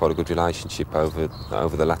work up quite a good relationship over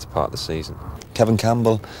the latter part of the season. Kevin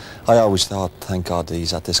Campbell, I always thought, thank God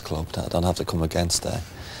he's at this club, that I don't have to come against a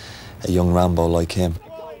young Rambo like him.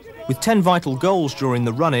 With 10 vital goals during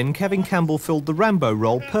the run-in, Kevin Campbell filled the Rambo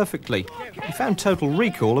role perfectly. He found total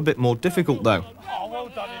recall a bit more difficult, though.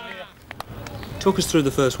 Talk us through the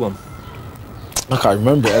first one. I can't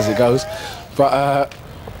remember it as it goes, but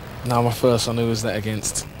now my first one, who was that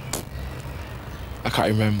against? I can't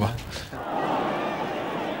remember.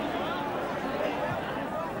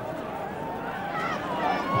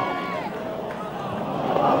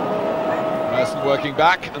 Merson working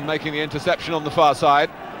back and making the interception on the far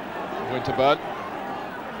side. Winterburn.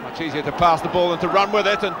 Much easier to pass the ball than to run with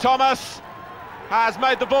it, and Thomas has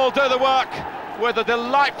made the ball do the work with a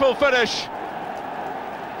delightful finish.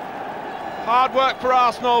 Hard work for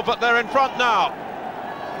Arsenal, but they're in front now.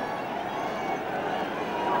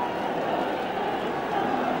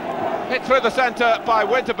 Hit through the centre by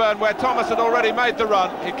Winterburn, where Thomas had already made the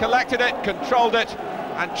run. He collected it, controlled it,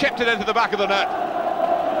 and chipped it into the back of the net.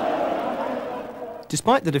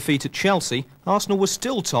 Despite the defeat at Chelsea, Arsenal was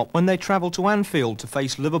still top when they travelled to Anfield to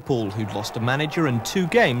face Liverpool, who'd lost a manager and 2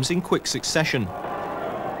 games in quick succession.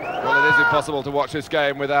 Well, it is impossible to watch this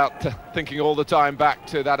game without thinking all the time back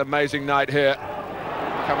to that amazing night here,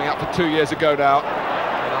 coming up for 2 years ago now,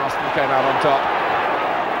 when Arsenal came out on top.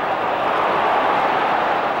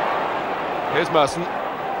 Here's Merson.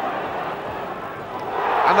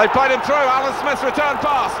 And they played him through. Alan Smith's return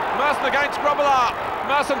pass. Merson against Grobbelaar.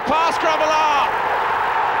 Merson past Grobbelaar.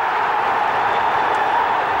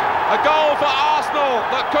 A goal for Arsenal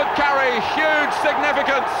that could carry huge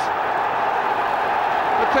significance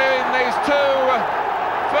between these 2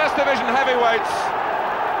 First Division heavyweights.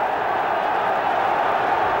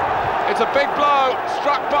 It's a big blow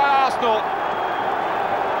struck by Arsenal.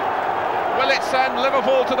 Will it send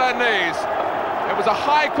Liverpool to their knees? It was a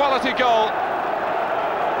high-quality goal,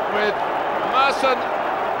 with Merson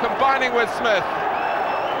combining with Smith.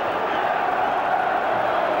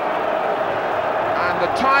 And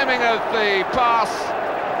the timing of the pass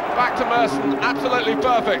back to Merson, absolutely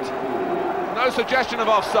perfect. No suggestion of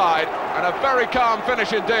offside, and a very calm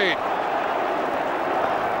finish indeed.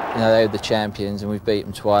 You know, they're the champions and we've beat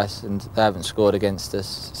them twice and they haven't scored against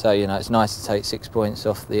us. So, you know, it's nice to take 6 points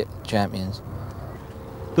off the champions.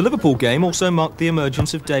 The Liverpool game also marked the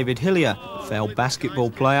emergence of David Hillier, failed basketball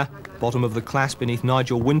player, bottom of the class beneath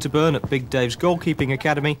Nigel Winterburn at Big Dave's goalkeeping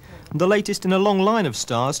academy, and the latest in a long line of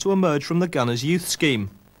stars to emerge from the Gunners' youth scheme.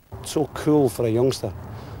 So cool for a youngster.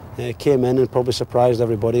 Came in and probably surprised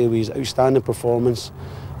everybody with his outstanding performance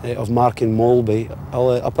of marking Molby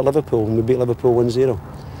up at Liverpool, and we beat Liverpool 1-0.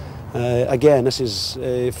 Again, this is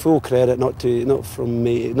full credit not to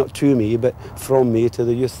me, but from me to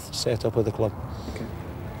the youth setup of the club. Okay.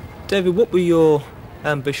 David, what were your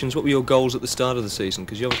ambitions? What were your goals at the start of the season?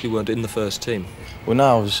 Because you obviously weren't in the first team. Well,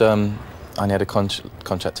 no, I only had a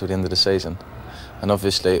contract till the end of the season, and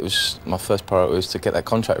obviously it was my first priority was to get that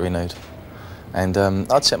contract renewed. And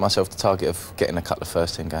I'd set myself the target of getting a couple of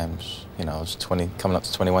first team games. You know, I was coming up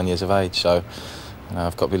to 21 years of age, so you know,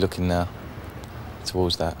 I've got to be looking now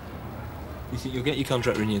towards that. You think you'll get your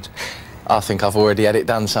contract renewed? I think I've already had it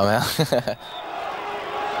done somehow.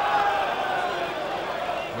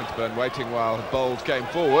 Winterburn waiting while Bold came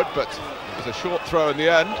forward, but it was a short throw in the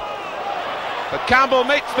end. But Campbell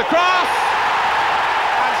meets the cross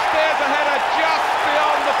and steers a header just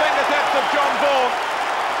beyond the fingertips of John Vaughan.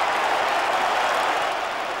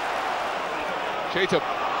 Cheatham.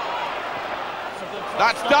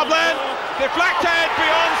 That's Dublin. Deflected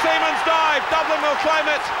beyond Seaman's dive. Dublin will claim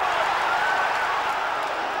it.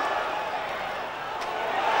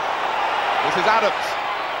 This is Adams.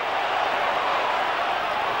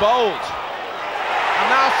 Bold. And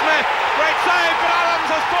now Smith. Great save, but Adams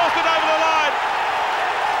has forced it over the line.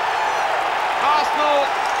 Arsenal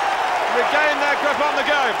regain their grip on the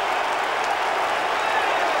game.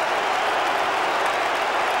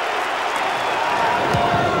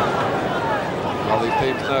 Well, these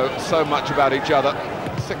teams know so much about each other.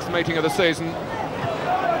 Sixth meeting of the season.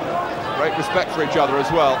 Great respect for each other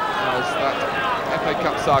as well, as that FA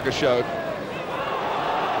Cup saga showed.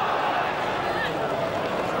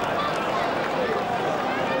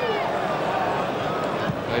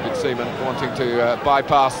 David Seaman wanting to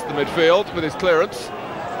bypass the midfield with his clearance.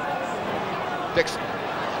 Dixon.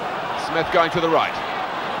 Smith going to the right.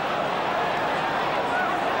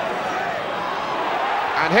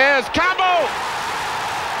 And here's Campbell!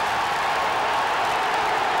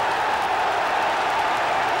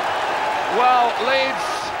 Well, Leeds,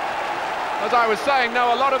 as I was saying,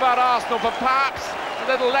 know a lot about Arsenal, but perhaps a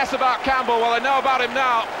little less about Campbell. Well, they know about him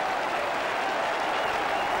now.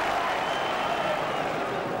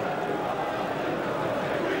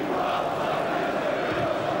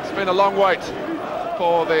 It's been a long wait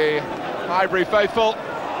for the Highbury faithful.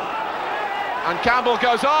 And Campbell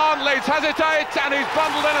goes on, Leeds hesitate, and he's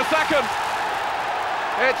bundled in a second.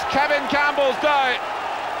 It's Kevin Campbell's day.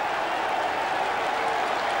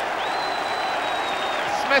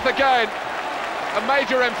 Smith again, a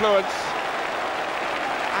major influence.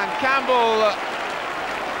 And Campbell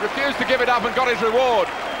refused to give it up and got his reward.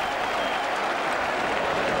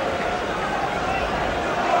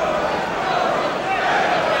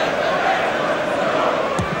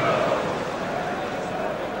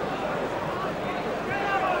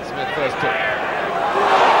 First kick.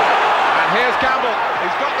 And here's Campbell,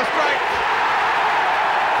 he's got the strength.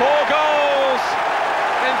 4 goals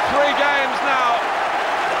in 3 games now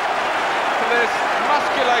for this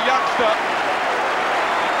muscular youngster.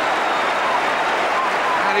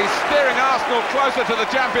 And he's steering Arsenal closer to the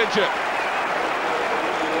championship.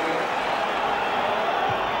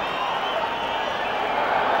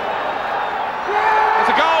 It's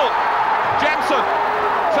a goal. Jensen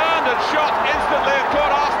turned and shot instantly and caught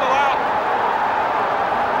Arsenal out.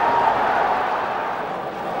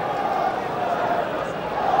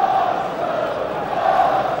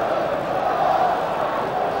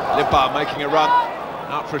 Limpar making a run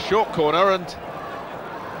out for a short corner, and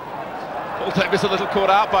Paul Davis a little caught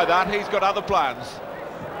out by that. He's got other plans.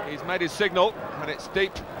 He's made his signal, and it's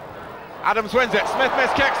deep. Adams wins it. Smith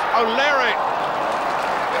miskicks. O'Leary.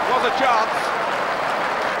 It was a chance.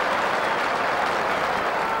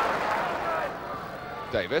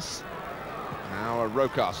 Davis, now a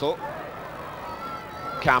Rocastle.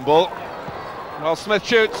 Campbell. Well, Smith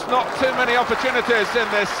shoots, not too many opportunities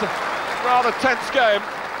in this rather tense game.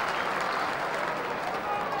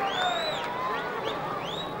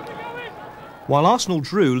 While Arsenal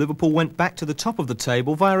drew, Liverpool went back to the top of the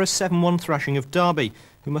table via a 7-1 thrashing of Derby,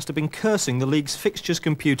 who must have been cursing the league's fixtures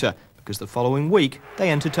computer, because the following week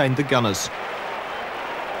they entertained the Gunners.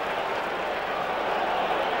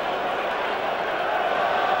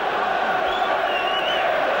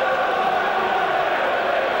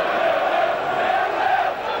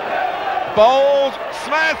 Bold,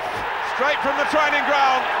 Smith, straight from the training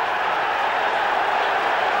ground.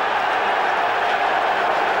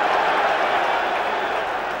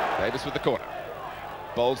 Davis with the corner.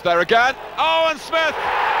 Bold's there again. Oh, and Smith!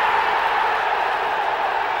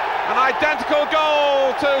 An identical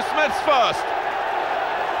goal to Smith's first.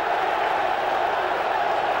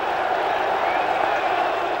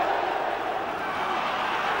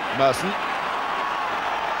 Merson.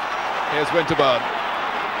 Here's Winterburn.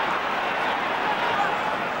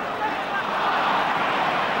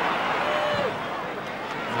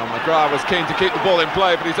 Well, McGrath was keen to keep the ball in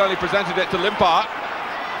play, but he's only presented it to Limpar.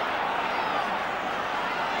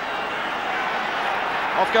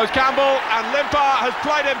 Off goes Campbell, and Limpar has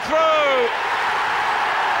played him through.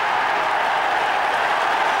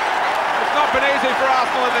 It's not been easy for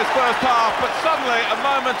Arsenal in this first half, but suddenly a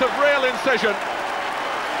moment of real incision.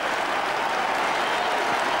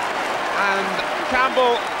 And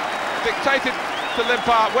Campbell dictated to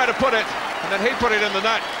Limpar where to put it, and then he put it in the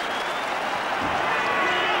net.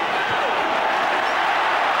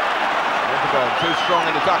 Winterburn too strong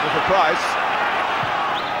in the tackle for Price.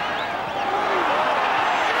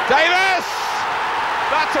 Davis!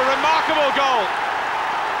 That's a remarkable goal.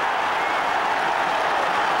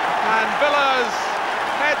 And Villa's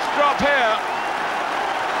heads drop here.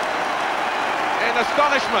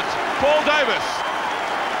 astonishment. Paul Davis.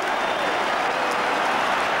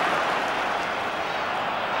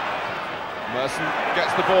 Merson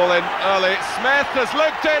gets the ball in early. Smith has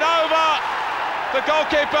looped it over the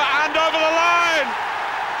goalkeeper and over the line.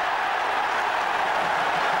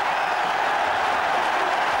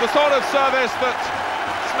 The sort of service that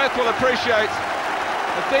Smith will appreciate.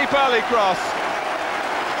 A deep early cross.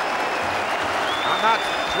 And that's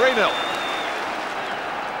 3-0.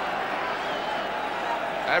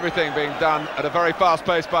 Everything being done at a very fast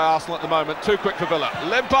pace by Arsenal at the moment. Too quick for Villa.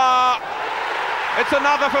 Limpar! It's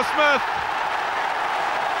another for Smith.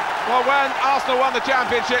 Well, when Arsenal won the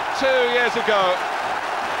championship 2 years ago,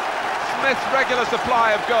 Smith's regular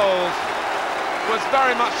supply of goals was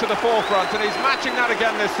very much to the forefront, and he's matching that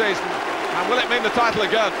again this season. And will it mean the title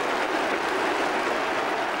again?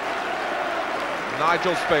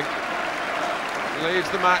 Nigel Spink leaves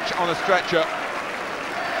the match on a stretcher.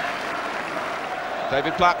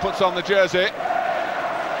 David Platt puts on the jersey.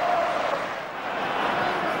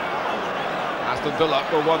 Aston Villa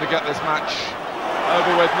will want to get this match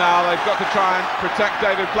over with now. They've got to try and protect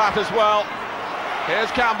David Platt as well. Here's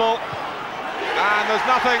Campbell, and there's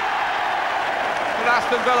nothing that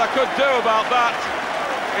Aston Villa could do about that.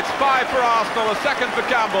 It's 5 for Arsenal, a second for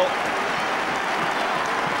Campbell.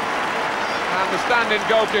 And the stand-in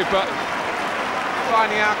goalkeeper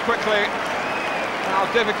finding out quickly how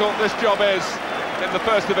difficult this job is in the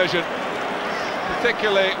First Division,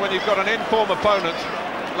 particularly when you've got an in-form opponent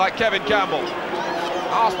like Kevin Campbell.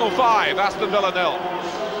 Arsenal 5, Aston Villa 0.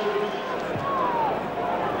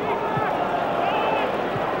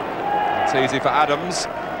 It's easy for Adams.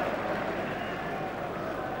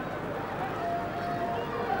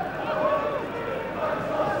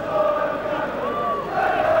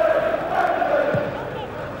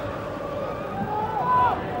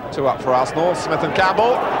 Two up for Arsenal, Smith and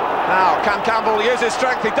Campbell. Now, can Campbell use his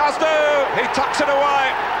strength? He does do! He tucks it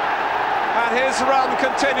away. And his run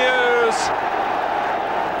continues.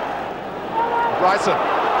 Bryson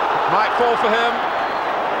might fall for him.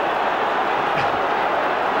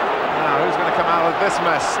 Now, who's going to come out of this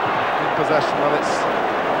mess in possession? Well, it's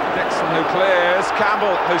Dixon who clears.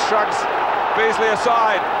 Campbell who shrugs Beasley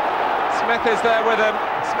aside. Smith is there with him.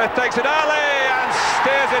 Smith takes it early and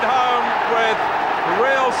steers it home with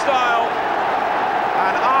real style,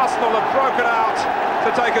 and Arsenal have broken out to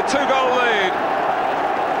take a 2-goal lead.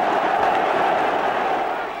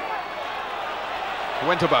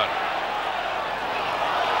 Winterburn.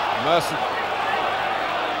 Merson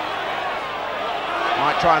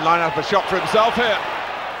might try and line up a shot for himself here.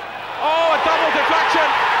 Oh, a double deflection,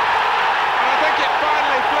 and I think it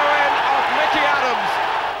finally flew in off Mickey Adams.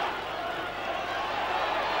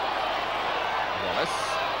 Wallace.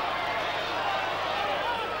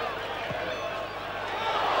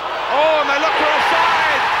 Oh, and they look for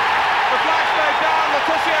offside. The flag stayed down.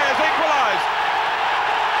 Letitia has equalised.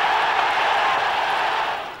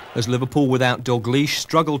 As Liverpool without Dalglish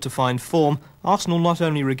struggled to find form, Arsenal not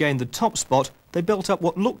only regained the top spot, they built up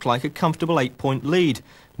what looked like a comfortable 8-point lead.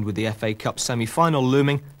 And with the FA Cup semi-final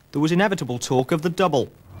looming, there was inevitable talk of the double.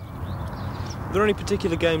 Are there any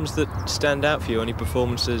particular games that stand out for you, any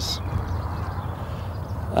performances?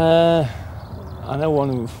 I know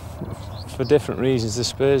one for different reasons, the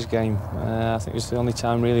Spurs game. I think it was the only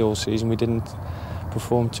time really all season we didn't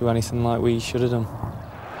perform to anything like we should have done.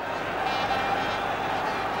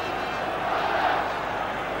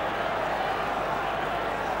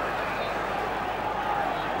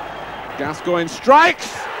 Gascoigne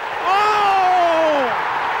strikes! Oh!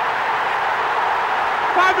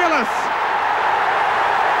 Fabulous!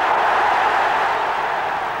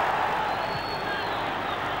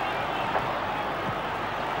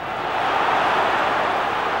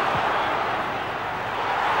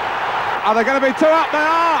 Are they going to be 2 up? They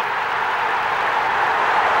are!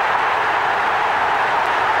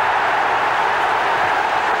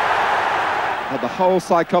 Well, the whole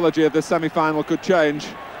psychology of this semi-final could change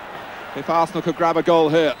if Arsenal could grab a goal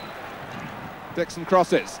here. Dixon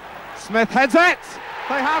crosses. Smith heads it!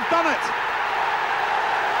 They have done it!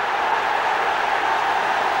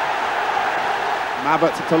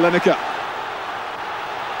 Mabbott to Lineker.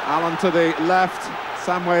 Allen to the left.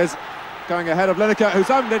 Samways going ahead of Lineker, who's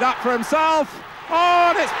opened it up for himself. Oh,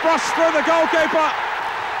 and it's brushed through the goalkeeper.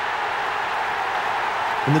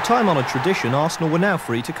 In the time-honoured tradition, Arsenal were now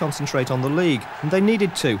free to concentrate on the league, and they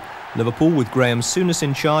needed to. Liverpool, with Graham Souness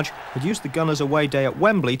in charge, had used the Gunners' away day at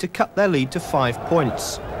Wembley to cut their lead to 5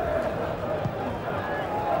 points.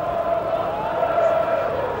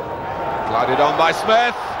 Glided on by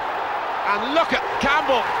Smith, and look at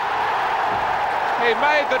Campbell. He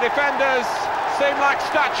made the defenders seem like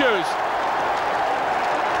statues.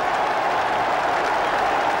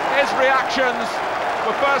 His reactions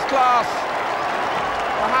were first class.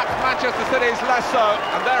 Perhaps Manchester City's less so,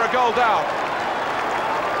 and they're a goal down.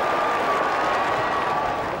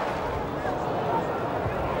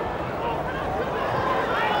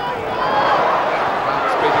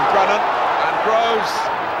 Mount's beating Brennan, and Groves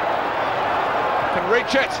can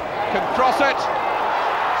reach it, can cross it.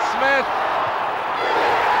 Smith.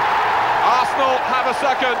 Arsenal have a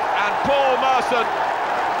second, and Paul Merson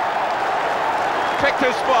picked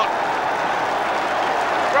his spot.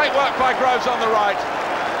 Great work by Groves on the right.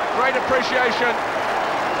 Great appreciation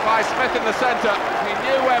by Smith in the centre. He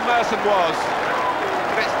knew where Merson was,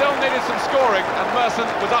 but it still needed some scoring, and Merson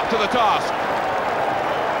was up to the task.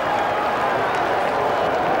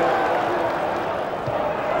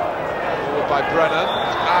 Forward by Brennan,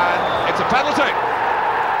 and it's a penalty.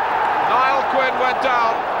 Niall Quinn went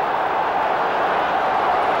down.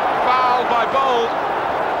 Foul by Bold.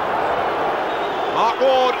 Mark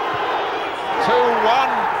Ward,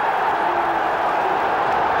 2-1.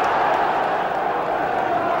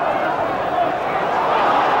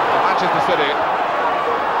 Manchester City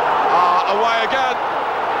are away again,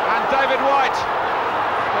 and David White,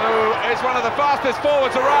 who is one of the fastest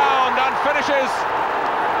forwards around and finishes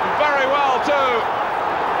very well too.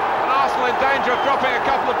 And Arsenal in danger of dropping a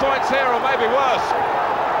couple of points here, or maybe worse.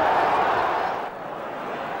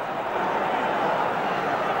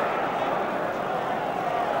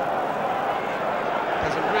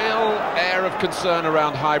 Of concern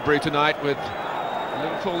around Highbury tonight, with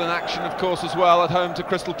Liverpool in action, of course, as well, at home to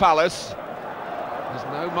Crystal Palace. There's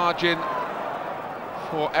no margin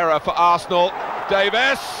for error for Arsenal.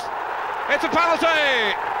 Davis, it's a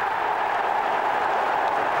penalty!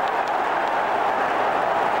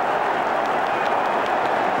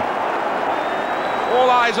 All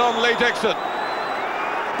eyes on Lee Dixon.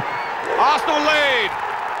 Arsenal lead.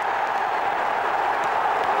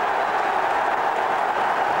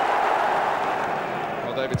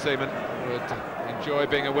 David Seaman would enjoy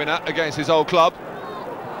being a winner against his old club.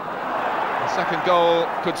 The second goal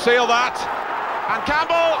could seal that. And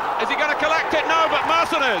Campbell, is he going to collect it? No, but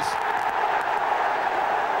Merson is.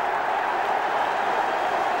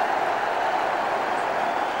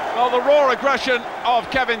 Well, the raw aggression of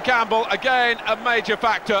Kevin Campbell, again, a major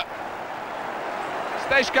factor.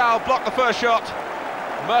 Stejskal blocked the first shot.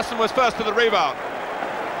 Merson was first to the rebound.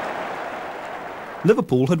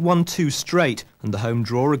 Liverpool had won 2 straight, and the home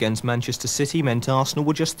draw against Manchester City meant Arsenal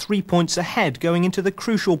were just 3 points ahead going into the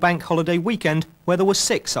crucial bank holiday weekend, where there were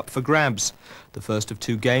 6 up for grabs. The first of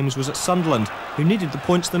 2 games was at Sunderland, who needed the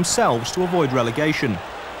points themselves to avoid relegation.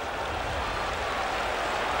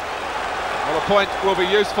 Well, a point will be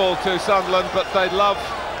useful to Sunderland, but they'd love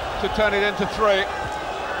to turn it into 3.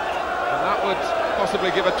 And that would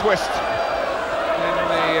possibly give a twist in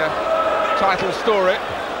the title story.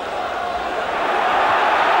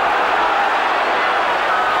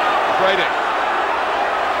 Brady.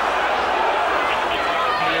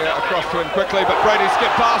 Here across to him quickly, but Brady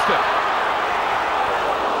skipped past him.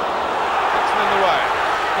 Dixon in the way.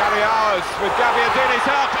 Gary Hours with Gabbiadini's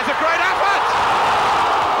help. It's a great effort!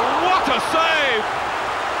 What a save!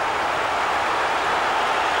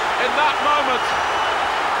 In that moment,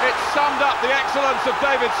 it summed up the excellence of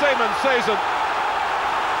David Seaman's season.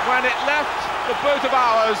 When it left the boot of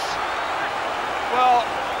Hours, well,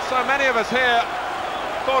 so many of us here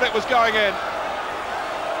thought it was going in,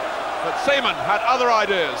 but Seaman had other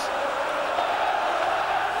ideas.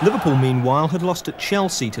 Liverpool, meanwhile, had lost at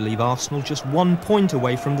Chelsea to leave Arsenal just 1 point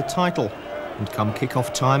away from the title. And come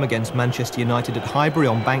kick-off time against Manchester United at Highbury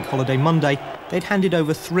on Bank Holiday Monday, they'd handed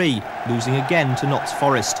over 3, losing again to Notts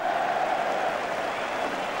Forest.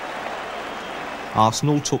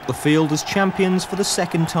 Arsenal took the field as champions for the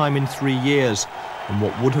second time in 3 years, and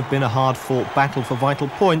what would have been a hard-fought battle for vital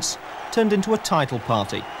points turned into a title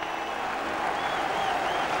party.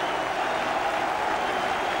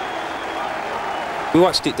 We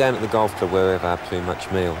watched it down at the golf club where we have our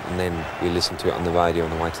pre-match meal, and then we listened to it on the radio on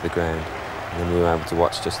the way to the ground, and then we were able to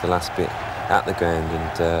watch just the last bit at the ground,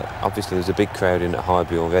 and obviously there was a big crowd in at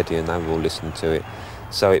Highbury already, and they were all listening to it,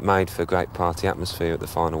 so it made for a great party atmosphere at the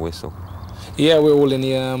final whistle. Yeah, we were all in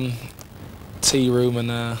the tea room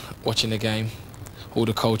and watching the game, all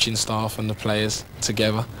the coaching staff and the players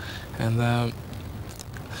together. And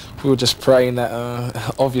we were just praying that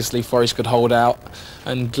obviously Forest could hold out,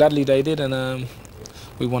 and gladly they did, and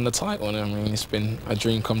we won the title. And I mean, it's been a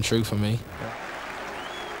dream come true for me.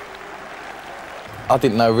 I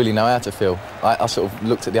didn't really know how to feel. I sort of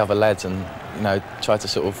looked at the other lads and, you know, tried to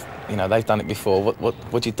sort of, you know, they've done it before.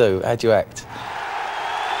 What do you do? How do you act?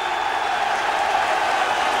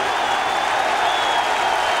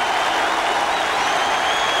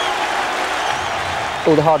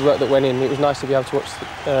 all the hard work that went in. It was nice to be able to watch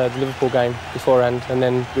the Liverpool game beforehand and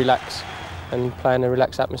then relax and play in a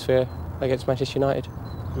relaxed atmosphere against Manchester United.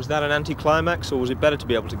 Was that an anti-climax, or was it better to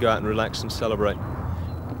be able to go out and relax and celebrate?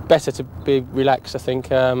 Better to be relaxed, I think.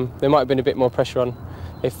 There might have been a bit more pressure on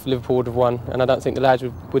if Liverpool would have won, and I don't think the lads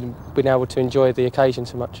would have been able to enjoy the occasion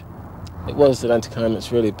so much. It was an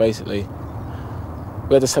anti-climax, really, basically.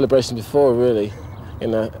 We had the celebration before, really, you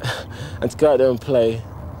know, and to go out there and play,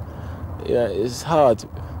 you know, it's hard,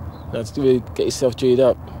 you know, to really get yourself G'd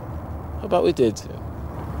up. But we did.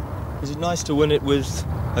 Is it nice to win it with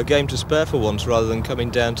a game to spare for once, rather than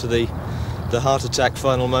coming down to the heart attack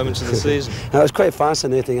final moments of the season? It was quite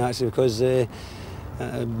fascinating, actually, because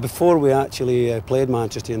before we actually played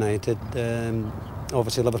Manchester United,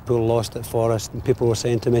 obviously Liverpool lost at Forest, and people were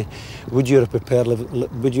saying to me, would you have preferred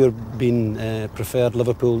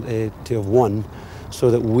Liverpool to have won, so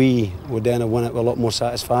that we would then have won it with a lot more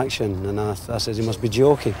satisfaction? And I said, you must be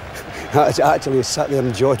joking. I actually sat there and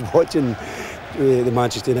enjoyed watching the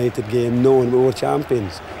Manchester United game, knowing we were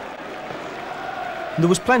champions. There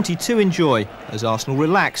was plenty to enjoy as Arsenal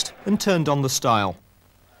relaxed and turned on the style.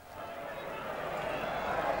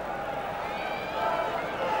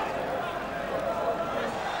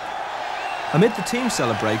 Amid the team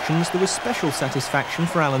celebrations, there was special satisfaction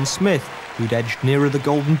for Alan Smith, who'd edged nearer the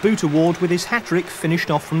Golden Boot award with his hat-trick finished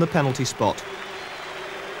off from the penalty spot.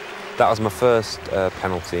 That was my first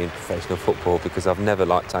penalty in professional football, because I've never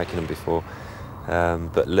liked taking them before.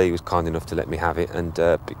 But Lee was kind enough to let me have it, and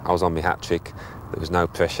I was on my hat-trick. There was no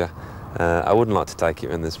pressure. I wouldn't like to take it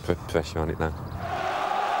when there's pressure on it now.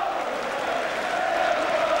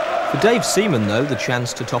 For Dave Seaman, though, the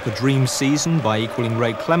chance to top a dream season by equalling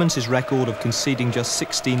Ray Clements' record of conceding just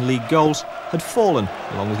 16 league goals had fallen,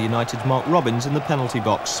 along with United's Mark Robbins in the penalty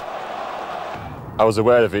box. I was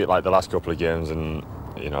aware of it like the last couple of games, and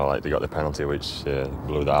you know, like they got the penalty which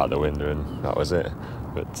blew that out the window, and that was it.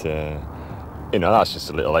 But you know, that's just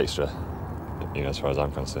a little extra, you know, as far as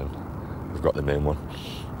I'm concerned. We've got the main one.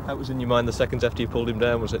 That was in your mind the seconds after you pulled him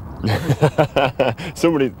down, was it? One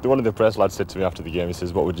of the press lads said to me after the game, he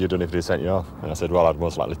says, what would you have done if they sent you off? And I said, well, I'd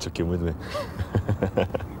most likely took him with me.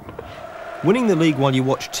 Winning the league while you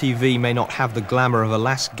watch TV may not have the glamour of a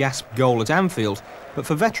last gasp goal at Anfield, but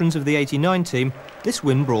for veterans of the '89 team, this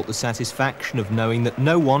win brought the satisfaction of knowing that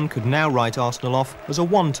no one could now write Arsenal off as a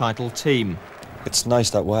one-title team. It's nice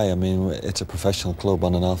that way. I mean, it's a professional club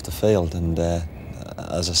on and off the field, and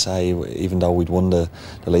as I say, even though we'd won the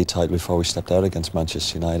league title before we stepped out against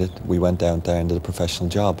Manchester United, we went down there and did a professional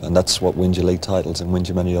job, and that's what wins you league titles and wins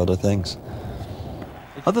you many other things.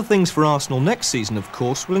 Other things for Arsenal next season, of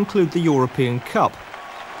course, will include the European Cup.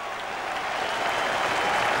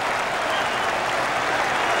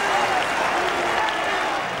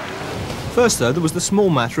 First, though, there was the small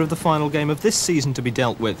matter of the final game of this season to be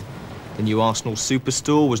dealt with. The new Arsenal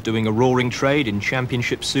Superstore was doing a roaring trade in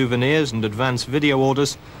championship souvenirs and advanced video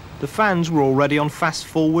orders. The fans were already on fast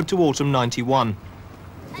forward to autumn '91.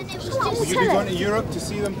 Will you be going to Europe to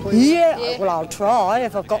see them play? Yeah, well, I'll try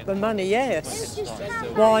if I've got the money, yes.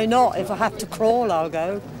 Why not? If I have to crawl, I'll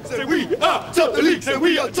go. Say we are top the league, say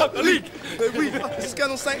we are top the league. Say we, this guy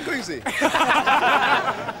on St. Greasy.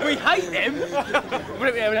 We hate them.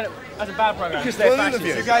 That's a bad programme. Because they're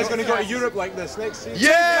fascists. You guys going to go to Europe like this next season?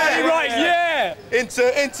 Yeah! Right, yeah! Inter,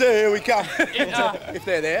 here we come. If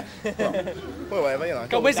they're there. Well, whatever, you know.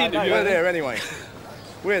 God, where's the interview? We're there anyway.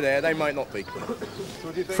 We're there, they might not be.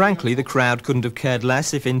 Frankly, the crowd couldn't have cared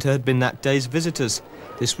less if Inter had been that day's visitors.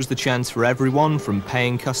 This was the chance for everyone, from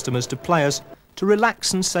paying customers to players, to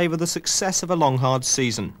relax and savour the success of a long, hard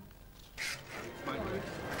season.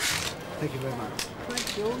 Thank you very much.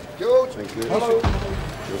 Thank you. George. Thank you. Hello.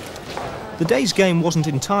 The day's game wasn't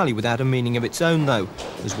entirely without a meaning of its own, though.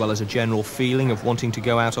 As well as a general feeling of wanting to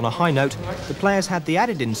go out on a high note, the players had the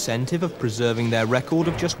added incentive of preserving their record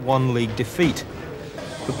of just one league defeat.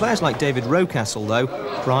 For players like David Rocastle, though,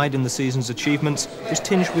 pride in the season's achievements was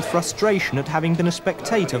tinged with frustration at having been a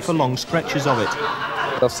spectator for long stretches of it.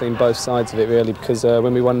 I've seen both sides of it, really, because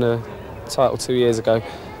when we won the title 2 years ago,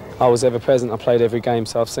 I was ever present. I played every game,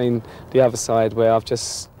 so I've seen the other side where I've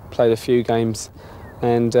just played a few games,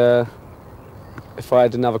 and if I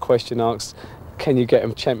had another question asked, can you get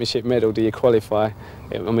a championship medal, do you qualify?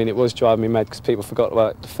 I mean, it was driving me mad because people forgot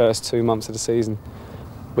about the first 2 months of the season,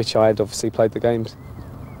 which I had obviously played the games.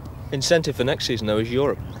 Incentive for next season, though, is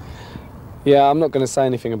Europe. Yeah, I'm not going to say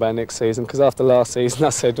anything about next season, because after last season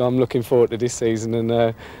I said I'm looking forward to this season,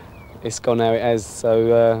 and it's gone how it has,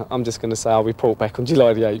 so I'm just going to say I'll report back on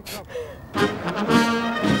July the 8th.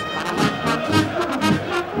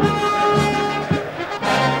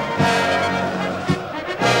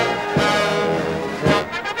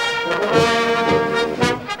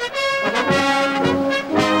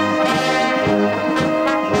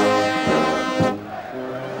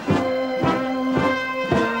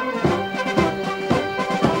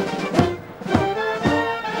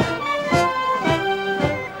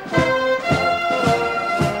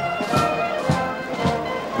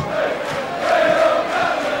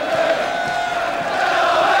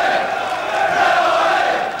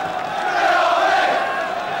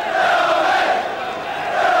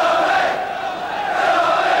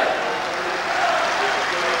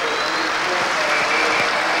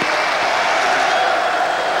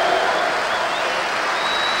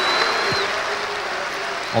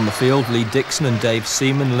 On the field, Lee Dixon and Dave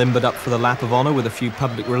Seaman limbered up for the lap of honour with a few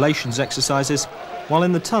public relations exercises, while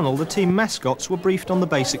in the tunnel the team mascots were briefed on the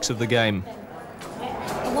basics of the game.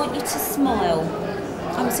 I want you to smile.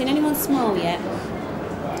 I haven't seen anyone smile yet.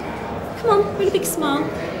 Come on, really big smile.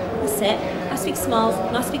 That's it. Nice big smiles,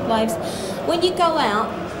 nice big waves. When you go out,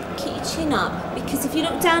 keep your chin up, because if you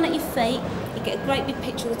look down at your feet, you get a great big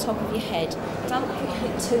picture of the top of your head. Don't put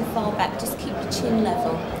it too far back, just keep your chin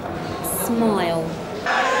level. Smile.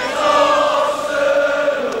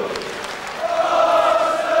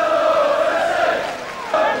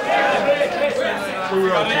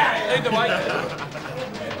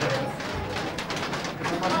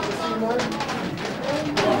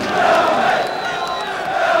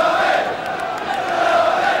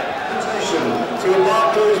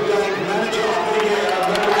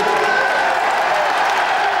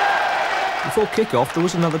 Before kick-off, there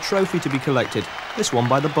was another trophy to be collected, this one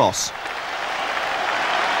by the boss.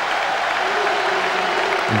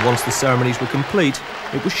 And once the ceremonies were complete,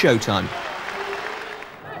 it was showtime.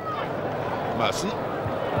 Merson.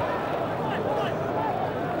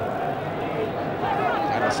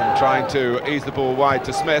 Emerson trying to ease the ball wide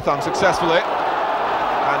to Smith unsuccessfully.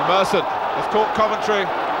 And Merson has caught Coventry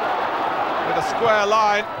with a square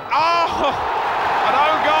line. Oh! An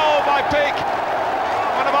own goal by Peake.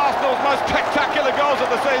 One of Arsenal's most spectacular goals of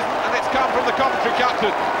the season, and it's come from the Coventry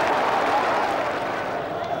captain.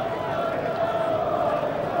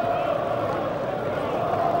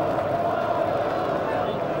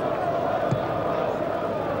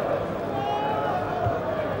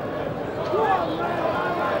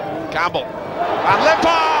 Campbell and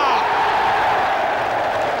Limpar!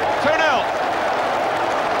 2-0.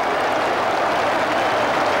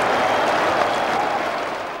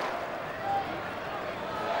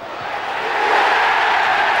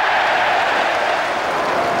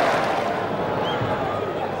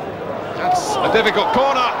 That's a difficult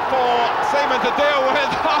corner for Seaman to deal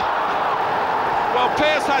with. Well,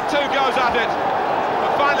 Pearce had 2 goes at it,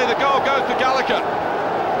 but finally the goal goes to Gallagher.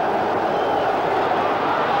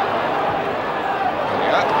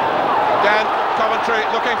 Again, Coventry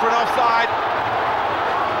looking for an offside,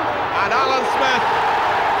 and Alan Smith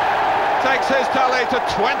takes his tally to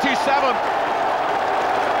 27.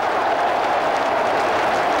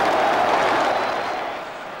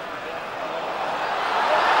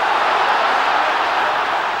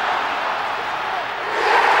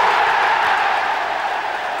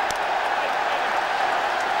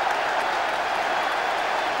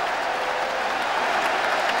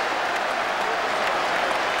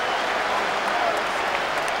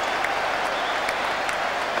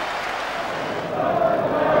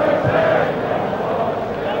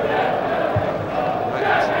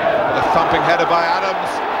 Header by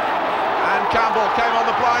Adams, and Campbell came on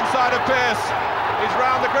the blind side of Pearce. He's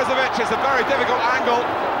round the Grizovic. It's a very difficult angle,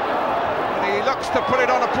 and he looks to put it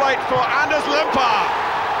on a plate for Anders Limpar.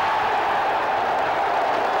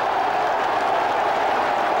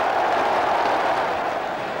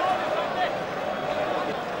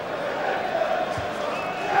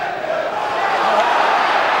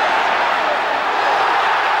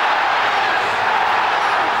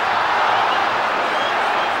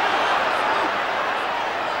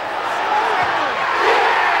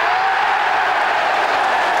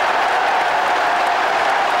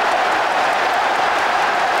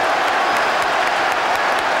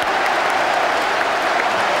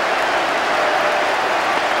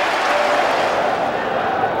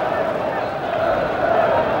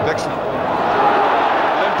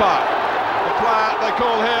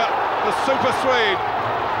 Call here, the Super Swede,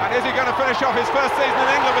 and is he going to finish off his first season in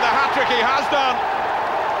England with a hat-trick? He has done.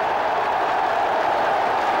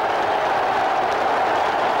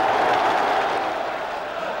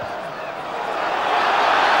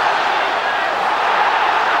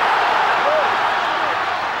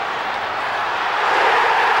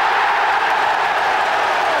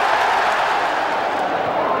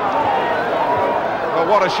 Well,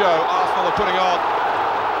 what a show Arsenal are putting on.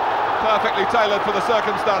 Perfectly tailored for the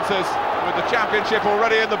circumstances, with the championship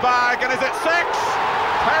already in the bag. And is it 6?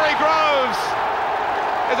 Perry Groves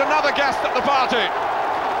is another guest at the party.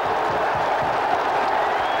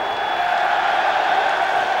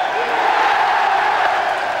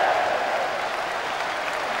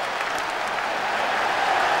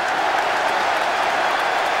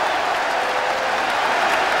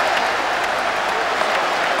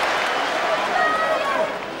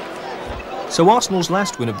 So Arsenal's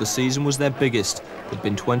last win of the season was their biggest. There'd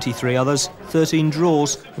been 23 others, 13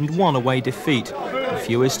 draws and 1 away defeat, the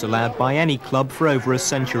fewest allowed by any club for over a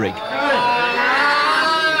century.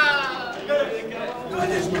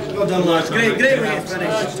 Well done, lads. Great way to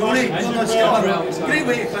finish. Tony, well done, Scott. Great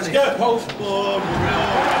way to finish.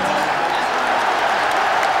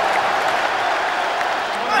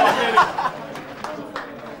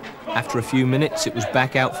 After a few minutes, it was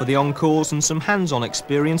back out for the encores and some hands-on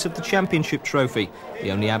experience of the Championship trophy,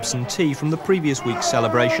 the only absentee from the previous week's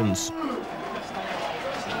celebrations.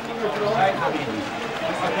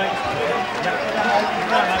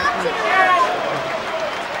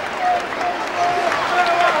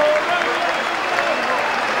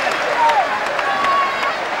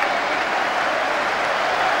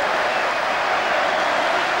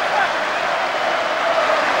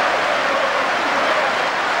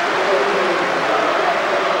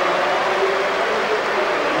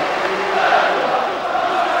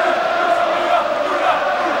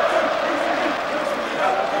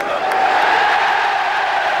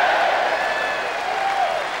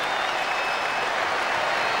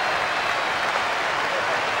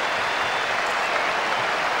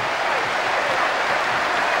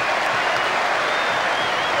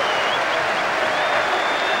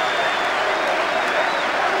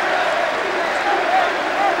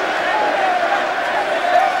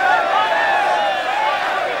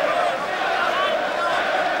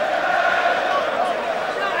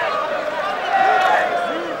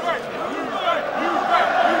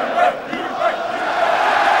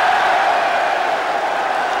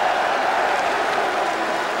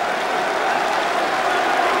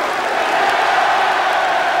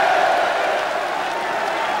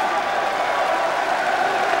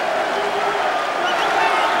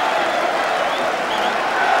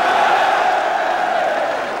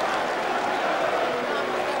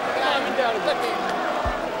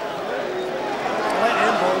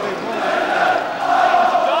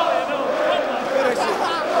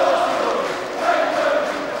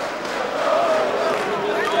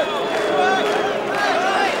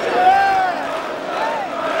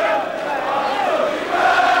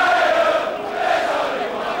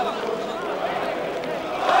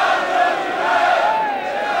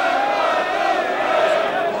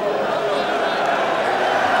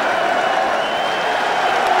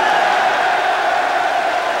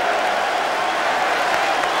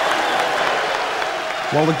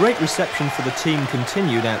 While the great reception for the team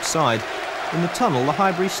continued outside, in the tunnel the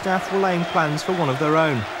Highbury staff were laying plans for one of their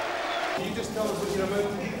own. Just throw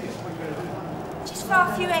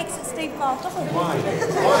a few eggs at Steve Bath. Why?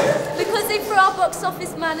 Because he threw our box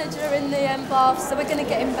office manager in the bath, so we're going to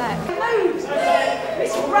get him back. Move!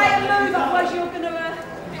 It's a great move, otherwise you're going to...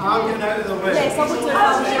 I'm getting out of the way. Yes, I would do it.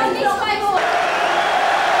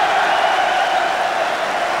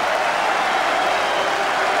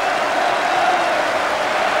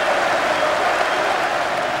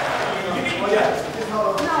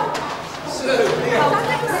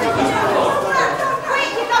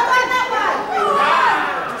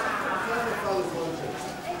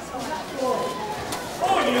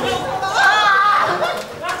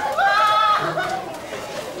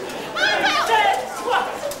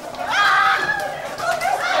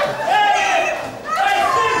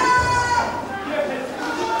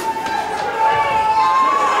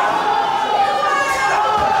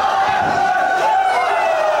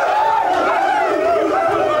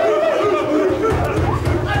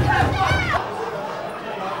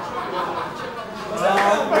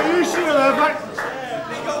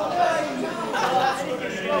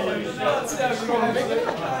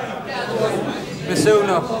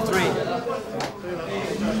 Masuno, 3.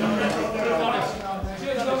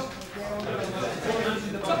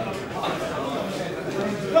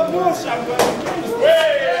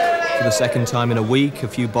 For the second time in a week, a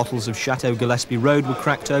few bottles of Chateau Gillespie Road were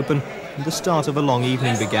cracked open and the start of a long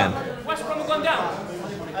evening began. West Brom have gone down.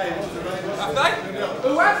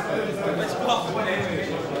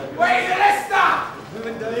 Where's Leicester?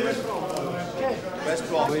 West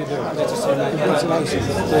Brom. What are you doing? Congratulations. Thank you.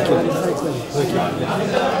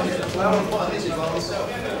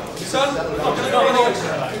 Son,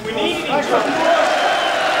 we need each other.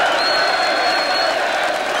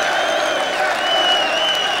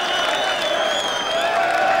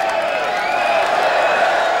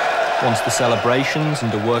 Once the celebrations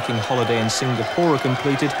and a working holiday in Singapore are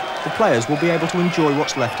completed, the players will be able to enjoy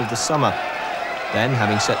what's left of the summer. Then,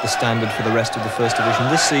 having set the standard for the rest of the First Division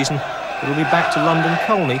this season, it'll be back to London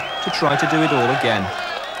Colney to try to do it all again.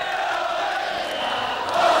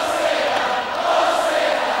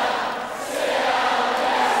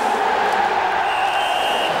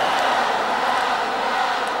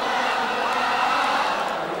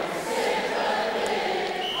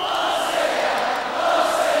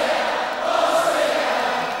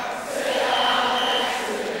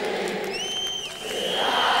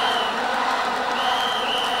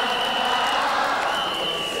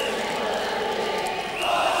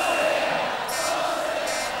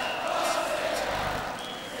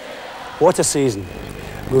 What a season.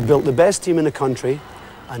 We've built the best team in the country,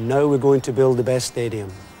 and now we're going to build the best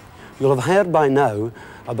stadium. You'll have heard by now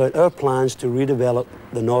about our plans to redevelop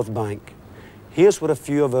the North Bank. Here's what a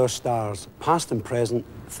few of our stars, past and present,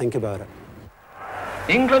 think about it.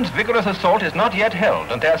 England's vigorous assault is not yet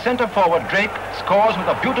held, and their centre forward Drake scores with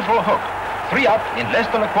a beautiful hook. 3 up in less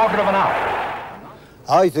than a quarter of an hour.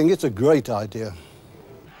 I think it's a great idea.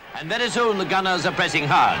 And very soon the Gunners are pressing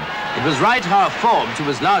hard. It was right half forward who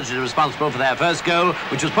was largely responsible for their first goal,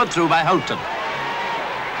 which was put through by Holton.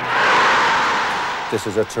 This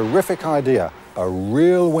is a terrific idea, a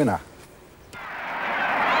real winner.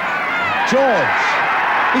 George,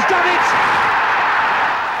 he's done it!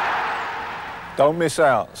 Don't miss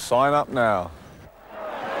out, sign up now.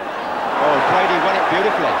 Oh, Brady won it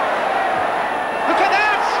beautifully. Look at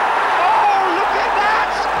that! Oh, look at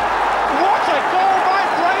that! What a goal by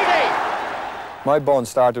Brady! My bond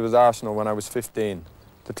started with Arsenal when I was 15.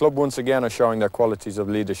 The club once again are showing their qualities of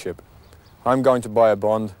leadership. I'm going to buy a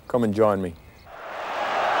bond, come and join me.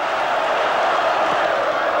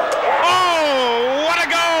 Oh, what a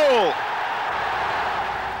goal!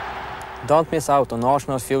 Don't miss out on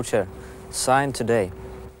Arsenal's future. Sign today.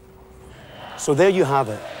 So there you have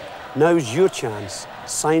it. Now's your chance.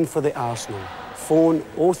 Sign for the Arsenal. Phone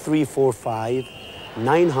 0345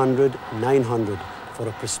 900 900 for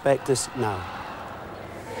a prospectus now.